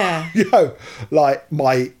hell. Yeah. like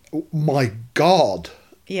my God.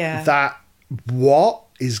 Yeah. That what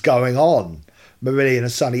is going on? Marillion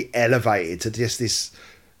and Sonny elevated to just this,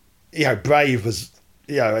 Brave was,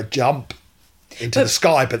 a jump into the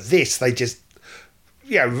sky, but this, they just,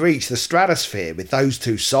 reached the stratosphere with those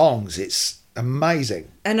two songs. It's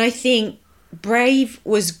amazing. And I think Brave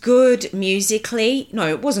was good musically. No,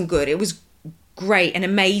 it wasn't good. It was great and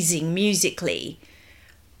amazing musically.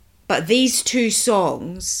 But these two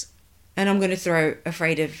songs, and I'm going to throw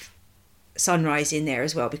Afraid of Sunrise in there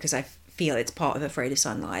as well because I feel it's part of Afraid of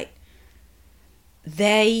Sunlight.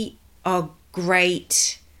 They are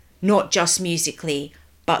great, not just musically,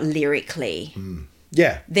 but lyrically.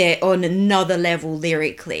 Yeah. They're on another level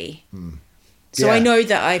lyrically. So Yeah. I know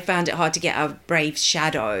that I found it hard to get out of Brave's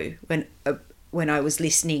shadow when I was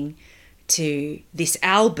listening to this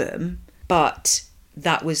album, but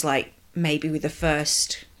that was like maybe with the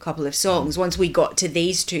first couple of songs. Once we got to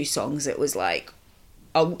these two songs, it was like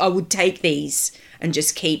I would take these and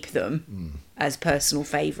just keep them as personal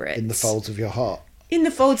favourites. In the folds of your heart. In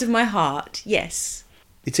the folds of my heart, yes.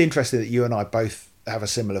 It's interesting that you and I both have a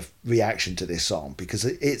similar reaction to this song because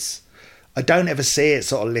I don't ever see it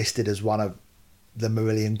sort of listed as one of the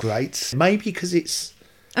Marillion greats. Maybe because it's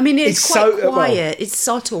quite so quiet. It's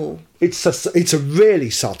subtle. It's a really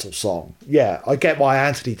subtle song. Yeah, I get why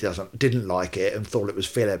Anthony didn't like it and thought it was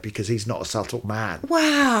filler because he's not a subtle man.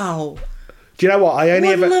 Wow. Do you know what? What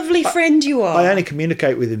a lovely friend you are. I only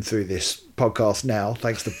communicate with him through this podcast now,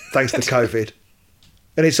 thanks to COVID,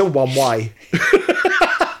 and it's all one way.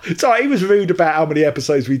 So he was rude about how many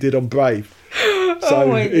episodes we did on Brave.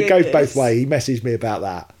 So it goes both ways. He messaged me about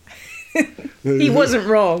that. He wasn't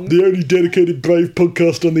wrong. The only dedicated Brave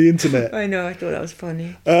podcast on the internet. I know, I thought that was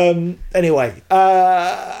funny. Anyway,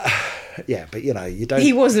 yeah, but you don't.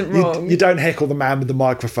 He wasn't wrong. You don't heckle the man with the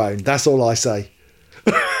microphone. That's all I say.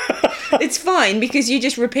 It's fine because you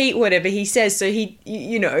just repeat whatever he says, so he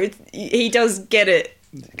does get it.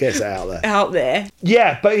 Gets it out there. Out there.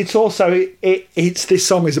 Yeah, but it's also it's this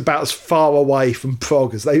song is about as far away from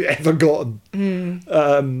prog as they've ever gotten.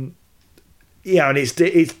 And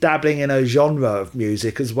it's dabbling in a genre of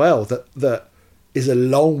music as well that is a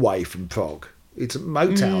long way from prog. It's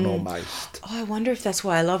Motown almost. Oh, I wonder if that's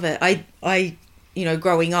why I love it. I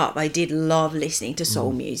growing up, I did love listening to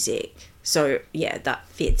soul music. So yeah, that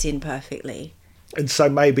fits in perfectly. And so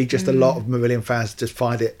maybe just a lot of Marillion fans just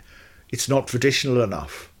find it's not traditional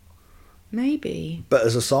enough. Maybe. But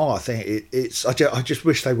as a song, I think it's. I just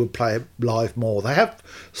wish they would play it live more. They have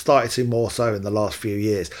started to more so in the last few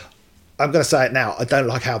years. I'm going to say it now. I don't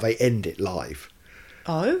like how they end it live.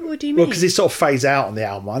 Oh, what do you mean? Well, because it sort of fades out on the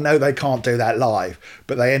album. I know they can't do that live,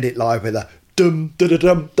 but they end it live with a dum da da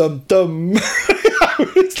dum dum dum.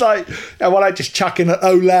 It's like, why not just chuck in an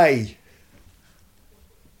Olay?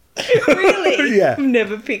 Really? Yeah. I've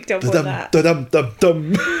never picked up on that. Dum dum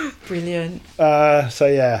dum. Brilliant. So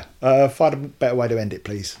yeah, find a better way to end it,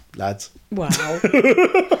 please, lads. Wow.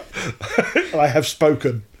 I have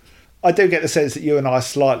spoken. I do get the sense that you and I are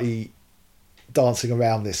slightly dancing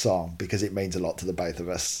around this song because it means a lot to the both of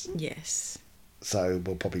us. Yes. So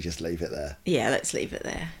we'll probably just leave it there. Yeah, let's leave it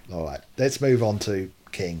there. All right, let's move on to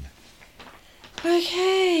King.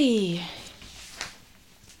 Okay.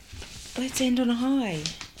 Let's end on a high.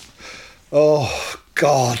 Oh,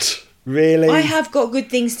 God. Really? I have got good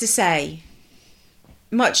things to say.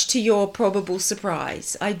 Much to your probable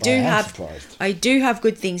surprise. I am surprised. I do have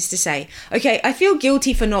good things to say. Okay, I feel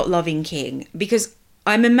guilty for not loving King because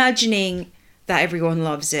I'm imagining that everyone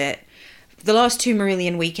loves it. The last 2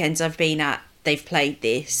 Marillion weekends I've been at, they've played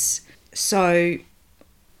this. So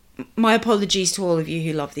my apologies to all of you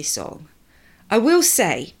who love this song. I will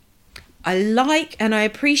say I like and I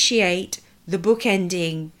appreciate the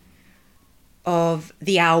bookending of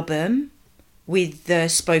the album with the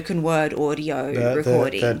spoken word audio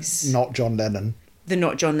recordings. The not John Lennon. The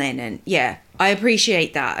not John Lennon. Yeah, I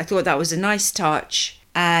appreciate that. I thought that was a nice touch.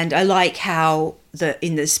 And I like how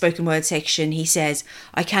in the spoken word section he says,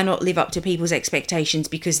 I cannot live up to people's expectations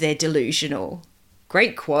because they're delusional.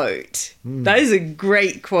 Great quote. That is a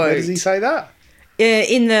great quote. Where does he say that?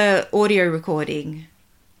 In the audio recording.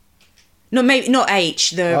 No, maybe not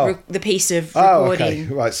H. The piece of recording. Oh, okay.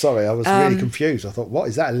 Right. Sorry, I was really confused. I thought, what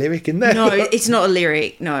is that a lyric in there? No, it's not a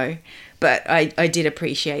lyric. No, but I did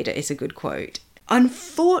appreciate it. It's a good quote.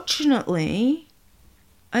 Unfortunately,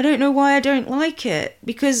 I don't know why I don't like it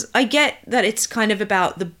because I get that it's kind of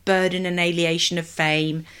about the burden and alienation of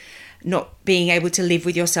fame, not being able to live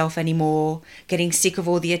with yourself anymore, getting sick of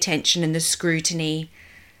all the attention and the scrutiny.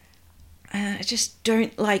 I just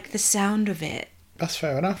don't like the sound of it. That's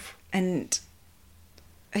fair enough. And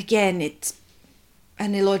again,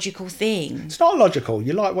 an illogical thing. It's not logical.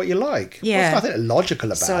 You like what you like. Yeah. There's nothing illogical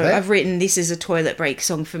about So it. I've written this is a toilet break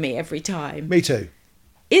song for me every time. Me too.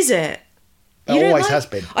 Is it? It You don't always has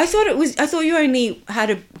been. I thought you only had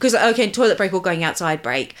because toilet break or going outside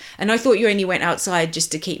break, and I thought you only went outside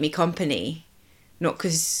just to keep me company, not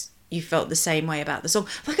because you felt the same way about the song.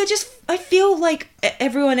 Like I feel like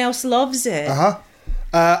everyone else loves it.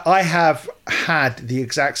 I have had the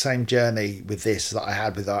exact same journey with this that I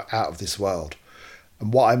had with Out of This World.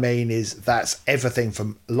 And what I mean is that's everything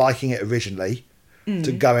from liking it originally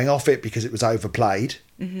to going off it because it was overplayed.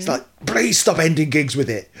 It's like, please stop ending gigs with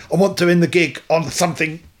it. I want to end the gig on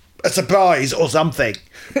something, a surprise or something.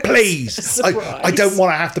 Please. I don't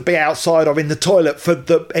want to have to be outside or in the toilet for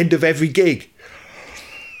the end of every gig.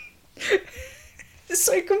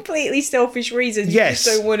 So completely selfish reasons. Yes.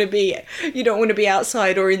 You don't want to be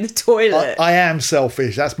outside or in the toilet. I am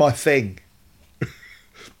selfish. That's my thing.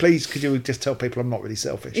 Please, could you just tell people I'm not really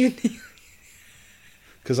selfish?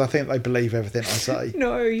 Because I think they believe everything I say.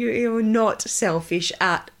 No, you're not selfish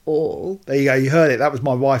at all. There you go. You heard it. That was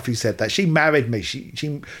my wife who said that. She married me. She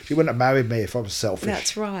wouldn't have married me if I was selfish.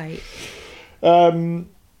 That's right.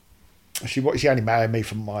 She only married me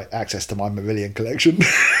for my access to my Marillion collection,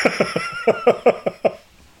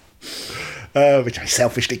 which I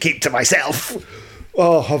selfishly keep to myself.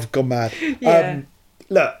 Oh, I've gone mad. Yeah.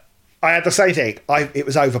 Look, I had the same thing. It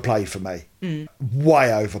was overplayed for me,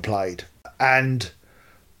 way overplayed, and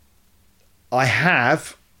I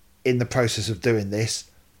have, in the process of doing this,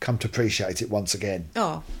 come to appreciate it once again.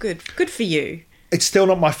 Oh, good for you. It's still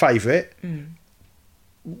not my favourite.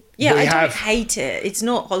 Yeah, We I have- don't hate it. It's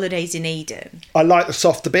not Holidays in Eden. I like the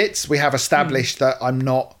softer bits. We have established that I'm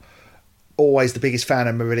not always the biggest fan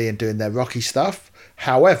of Marillion doing their rocky stuff.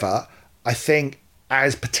 However, I think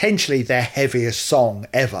as potentially their heaviest song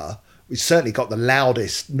ever, we've certainly got the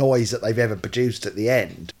loudest noise that they've ever produced at the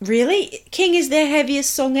end. Really? King is their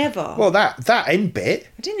heaviest song ever? Well, that end bit,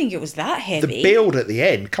 I didn't think it was that heavy. the build at the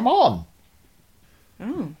end, come on.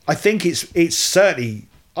 I think it's certainly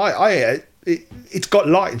it's got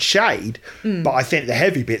light and shade, but I think the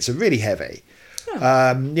heavy bits are really heavy.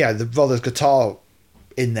 The brother's guitar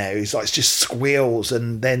in there is like, it's just squeals,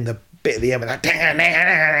 and then the bit at the end with that.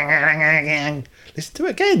 Listen to it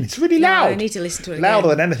again. It's really loud. I need to listen to it louder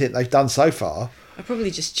again. than anything they've done so far. I probably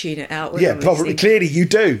just tune it out. When Yeah, I'm probably. listening. Clearly, you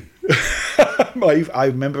do. I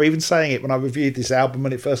remember even saying it when I reviewed this album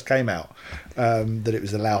when it first came out, that it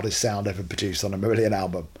was the loudest sound ever produced on a Marillion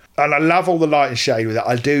album. And I love all the light and shade with it.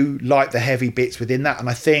 I do like the heavy bits within that. And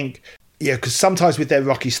I think, because sometimes with their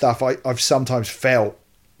rocky stuff, I've sometimes felt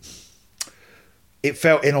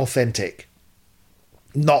inauthentic.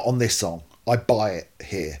 Not on this song. I buy it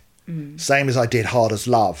here. Same as I did Hard as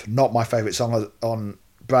Love. Not my favourite song on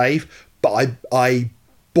Brave, but I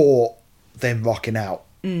bought them rocking out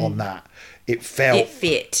on that. It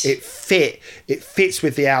fit. It fits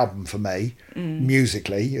with the album for me,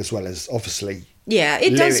 musically, as well as obviously. Yeah,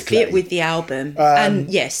 it does fit lyrically. with the album. And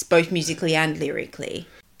yes, both musically and lyrically.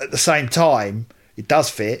 At the same time, it does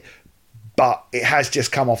fit, but it has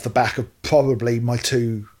just come off the back of probably my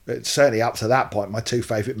two, certainly up to that point, my two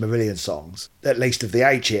favourite Marillion songs, at least of the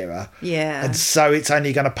H era. Yeah. And so it's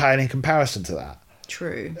only going to pale in comparison to that.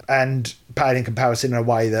 True. And pale in comparison in a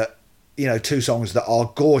way that, two songs that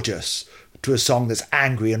are gorgeous to a song that's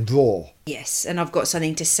angry and raw. Yes, and I've got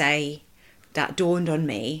something to say that dawned on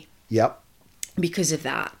me Yep. because of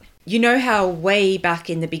that. You know how way back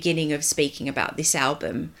in the beginning of speaking about this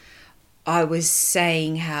album, I was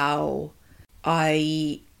saying how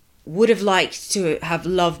I would have liked to have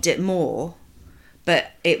loved it more,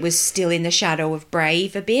 but it was still in the shadow of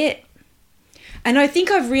Brave a bit. And I think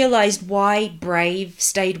I've realised why Brave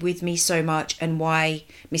stayed with me so much and why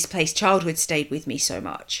Misplaced Childhood stayed with me so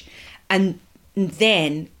much. And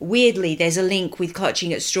then, weirdly, there's a link with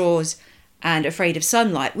Clutching at Straws and Afraid of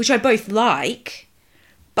Sunlight, which I both like,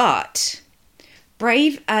 but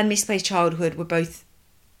Brave and Misplaced Childhood were both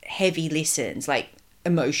heavy listens, like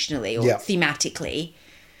emotionally or thematically.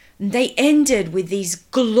 And they ended with these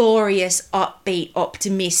glorious, upbeat,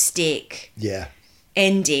 optimistic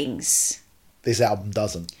endings. This album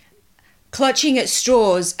doesn't. Clutching at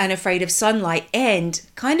Straws and Afraid of Sunlight end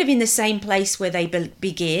kind of in the same place where they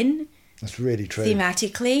begin. That's really true.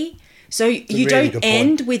 Thematically. So you really don't good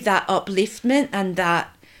end point. with that upliftment and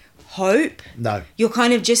that hope. No. You're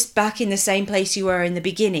kind of just back in the same place you were in the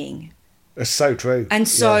beginning. It's so true. And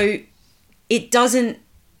so it doesn't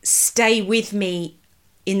stay with me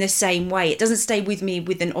in the same way. It doesn't stay with me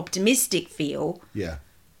with an optimistic feel. Yeah.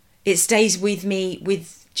 It stays with me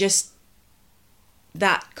with just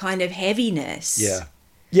that kind of heaviness. Yeah.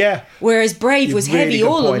 Yeah. Whereas Brave was Really heavy good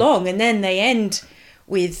all point. along, and then they end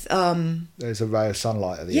with There's a ray of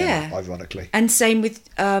sunlight at the Yeah. end, ironically. and same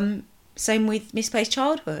with Misplaced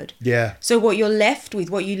Childhood. Yeah. So what you're left with,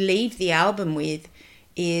 what you leave the album with,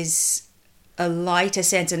 is a lighter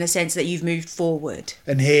sense and a sense that you've moved forward.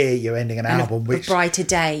 And here you're ending an And album of which brighter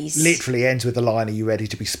days. literally ends with the line, "Are you ready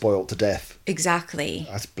to be spoilt to death?" Exactly.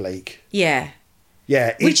 That's bleak. Yeah.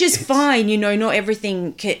 Yeah. Which is it's- fine, you know, not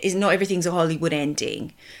everything's a Hollywood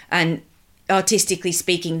ending. And artistically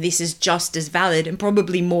speaking, this is just as valid and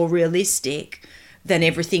probably more realistic than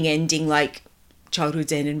everything ending like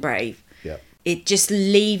Childhood's End and Brave. Yeah. It just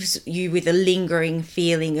leaves you with a lingering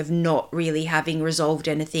feeling of not really having resolved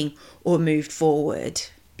anything or moved forward.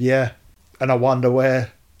 Yeah. And I wonder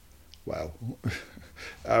where, well,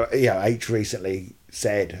 H recently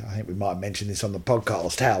said, I think we might have mentioned this on the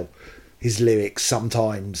podcast, how his lyrics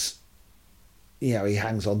sometimes, he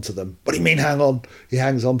hangs on to them. What do you mean hang on? He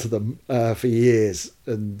hangs on to them for years,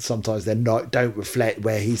 and sometimes they don't reflect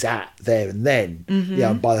where he's at there and then.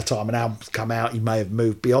 Mm-hmm. By the time an album's come out, he may have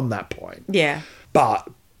moved beyond that point. Yeah. But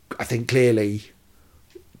I think clearly,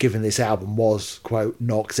 given this album was, quote,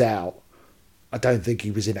 knocked out, I don't think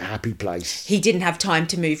he was in a happy place. He didn't have time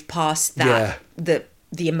to move past that,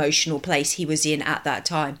 the emotional place he was in at that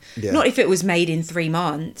time. Yeah. Not if it was made in 3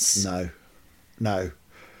 months. No.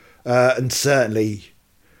 And certainly,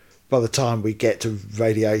 by the time we get to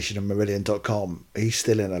Radiation and Marillion.com, he's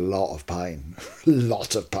still in a lot of pain.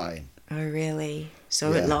 Lot of pain. Oh, really?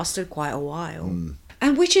 So Yeah. it lasted quite a while.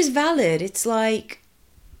 And which is valid. It's like,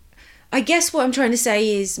 I guess what I'm trying to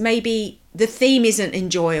say is maybe the theme isn't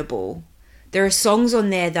enjoyable. There are songs on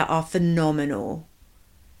there that are phenomenal.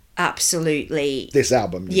 Absolutely. This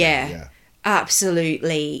album. Yeah.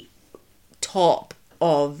 Absolutely top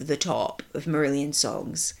of the top of Marillion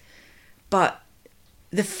songs. But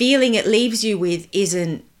the feeling it leaves you with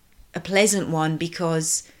isn't a pleasant one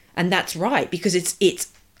because, and that's right, because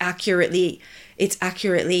it's accurately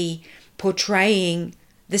portraying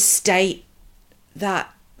the state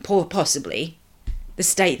that, possibly, the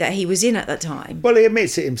state that he was in at that time. Well, he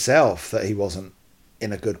admits it himself that he wasn't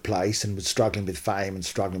in a good place and was struggling with fame and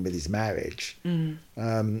struggling with his marriage. And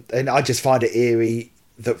I just find it eerie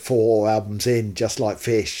that 4 albums in, just like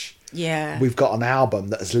Fish, Yeah. we've got an album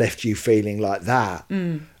that has left you feeling like that.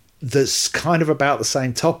 That's kind of about the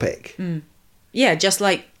same topic. Yeah, just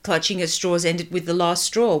like Clutching at Straws ended with The Last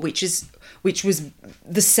Straw, which was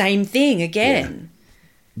the same thing again.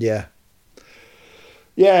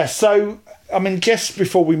 Yeah, so, I mean, just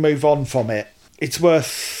before we move on from it, it's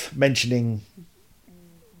worth mentioning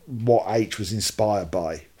what H was inspired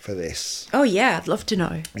by for this. Oh yeah, I'd love to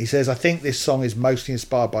know. He says, "I think this song is mostly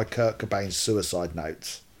inspired by Kurt Cobain's suicide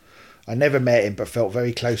notes. I never met him, but felt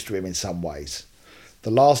very close to him in some ways.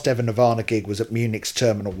 The last ever Nirvana gig was at Munich's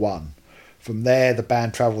Terminal 1. From there, the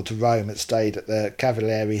band travelled to Rome and stayed at the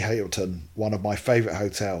Cavalieri Hilton, one of my favourite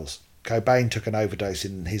hotels. Cobain took an overdose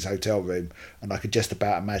in his hotel room, and I could just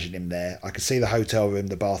about imagine him there. I could see the hotel room,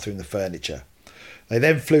 the bathroom, the furniture. They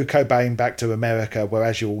then flew Cobain back to America, where,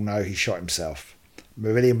 as you all know, he shot himself.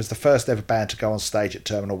 Marillion was the first ever band to go on stage at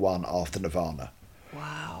Terminal 1 after Nirvana.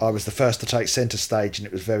 Wow. I was the first to take centre stage, and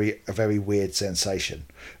it was a very weird sensation.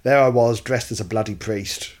 There I was, dressed as a bloody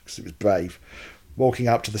priest, because it was brave, walking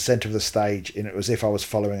up to the centre of the stage, and it was as if I was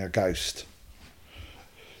following a ghost."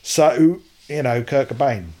 So, Kurt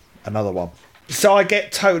Cobain, another one. So I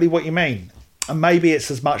get totally what you mean. And maybe it's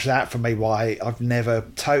as much that for me why I've never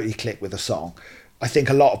totally clicked with a song. I think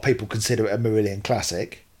a lot of people consider it a Marillion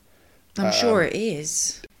classic. I'm sure it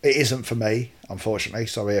is. It isn't for me, unfortunately.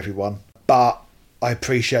 Sorry, everyone. But I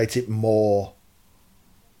appreciate it more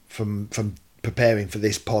from preparing for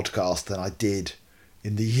this podcast than I did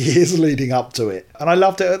in the years leading up to it. And I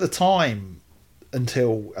loved it at the time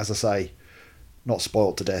until, as I say, not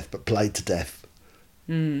spoiled to death, but played to death.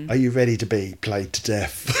 Are you ready to be played to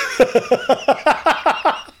death?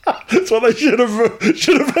 That's what I should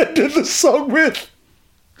have ended the song with.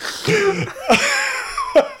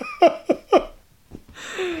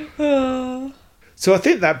 So I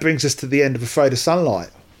think that brings us to the end of Afraid of Sunlight.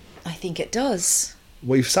 I think it does.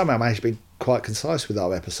 We've somehow managed to be quite concise with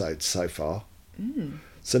our episodes so far.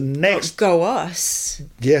 So next... Go us.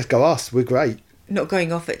 Yes, go us. We're great. Not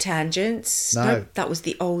going off at tangents. No. That was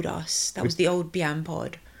the old us. That was the old Bian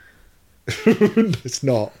Pod. It's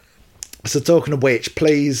not. So talking of which,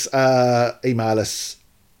 please email us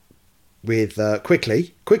with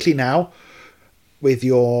quickly now, with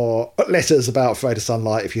your letters about Afraid of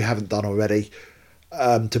Sunlight if you haven't done already,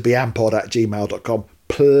 to bianpod@gmail.com.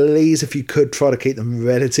 Please, if you could, try to keep them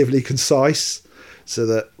relatively concise so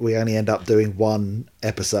that we only end up doing one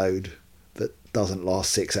episode that doesn't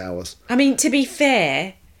last 6 hours. I mean, to be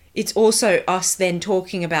fair, it's also us then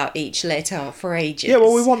talking about each letter for ages. Yeah,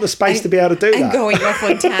 well, we want the space to be able to do that. And going off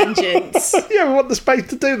on tangents. Yeah, we want the space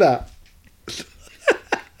to do that.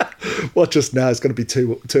 Watch us now. It's going to be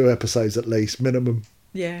two episodes at least, minimum.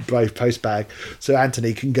 Yeah. Brave postbag. So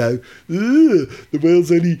Anthony can go, the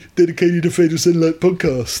world's only dedicated to Faded Sunlight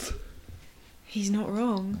podcast. He's not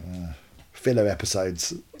wrong. Filler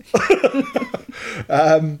episodes.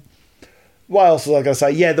 What else was I going to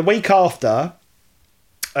say? Yeah, the week after,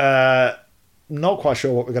 not quite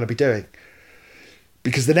sure what we're going to be doing.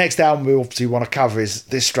 Because the next album we obviously want to cover is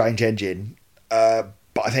This Strange Engine.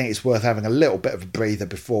 But I think it's worth having a little bit of a breather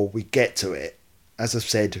before we get to it. As I've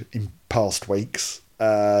said in past weeks,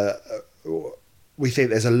 we think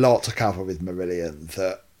there's a lot to cover with Marillion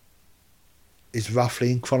that is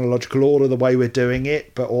roughly in chronological order the way we're doing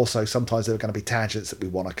it, but also sometimes there are going to be tangents that we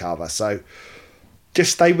want to cover. So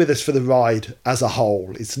just stay with us for the ride as a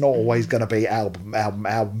whole. It's not always going to be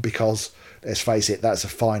album, because let's face it, that's a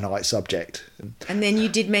finite subject. And then you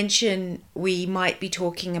did mention we might be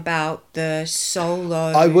talking about the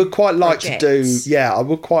solo. I would quite like projects, I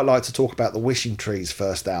would quite like to talk about the Wishing Trees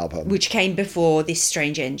first album, which came before This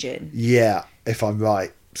Strange Engine. Yeah, if I'm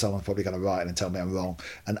right. Someone's probably going to write in and tell me I'm wrong.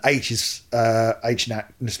 And it's not H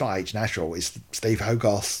Natural, it's Steve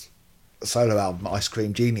Hogarth's solo album, Ice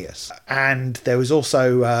Cream Genius. And there was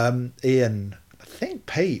also Ian, I think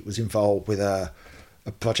Pete was involved with a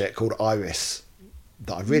project called Iris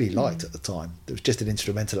that I really liked at the time. It was just an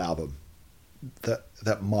instrumental album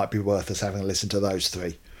that might be worth us having a listen to those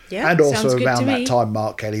three. Yeah, and also sounds good around to that me. time,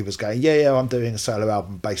 Mark Kelly was going, yeah, I'm doing a solo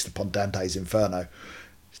album based upon Dante's Inferno.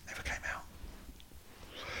 It never came out.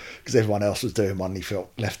 Because everyone else was doing one, he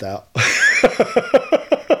felt left out.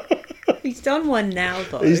 He's done one now,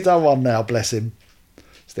 though. He's done one now, bless him.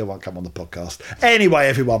 Still won't come on the podcast. Anyway,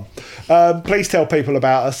 everyone, please tell people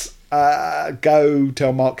about us. Go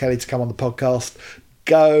tell Mark Kelly to come on the podcast.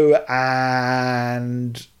 Go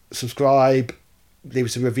and subscribe, leave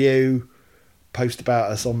us a review, post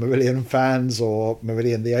about us on Marillion Fans or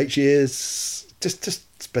Marillion the 8 Years.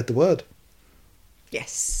 Just spread the word.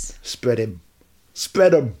 Yes. Spread him.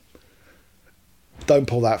 Spread them. Don't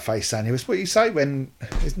pull that face, Sandy. It's what you say when...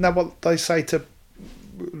 Isn't that what they say to...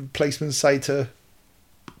 Policemen say to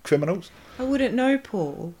criminals? I wouldn't know,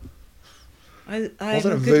 Paul. I'm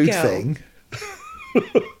Wasn't a a good rude girl. thing.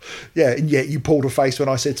 Yeah, and yet you pulled a face when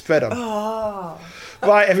I said spread them. Oh.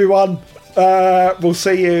 Right, everyone. We'll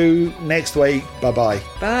see you next week. Bye-bye.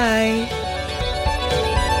 Bye.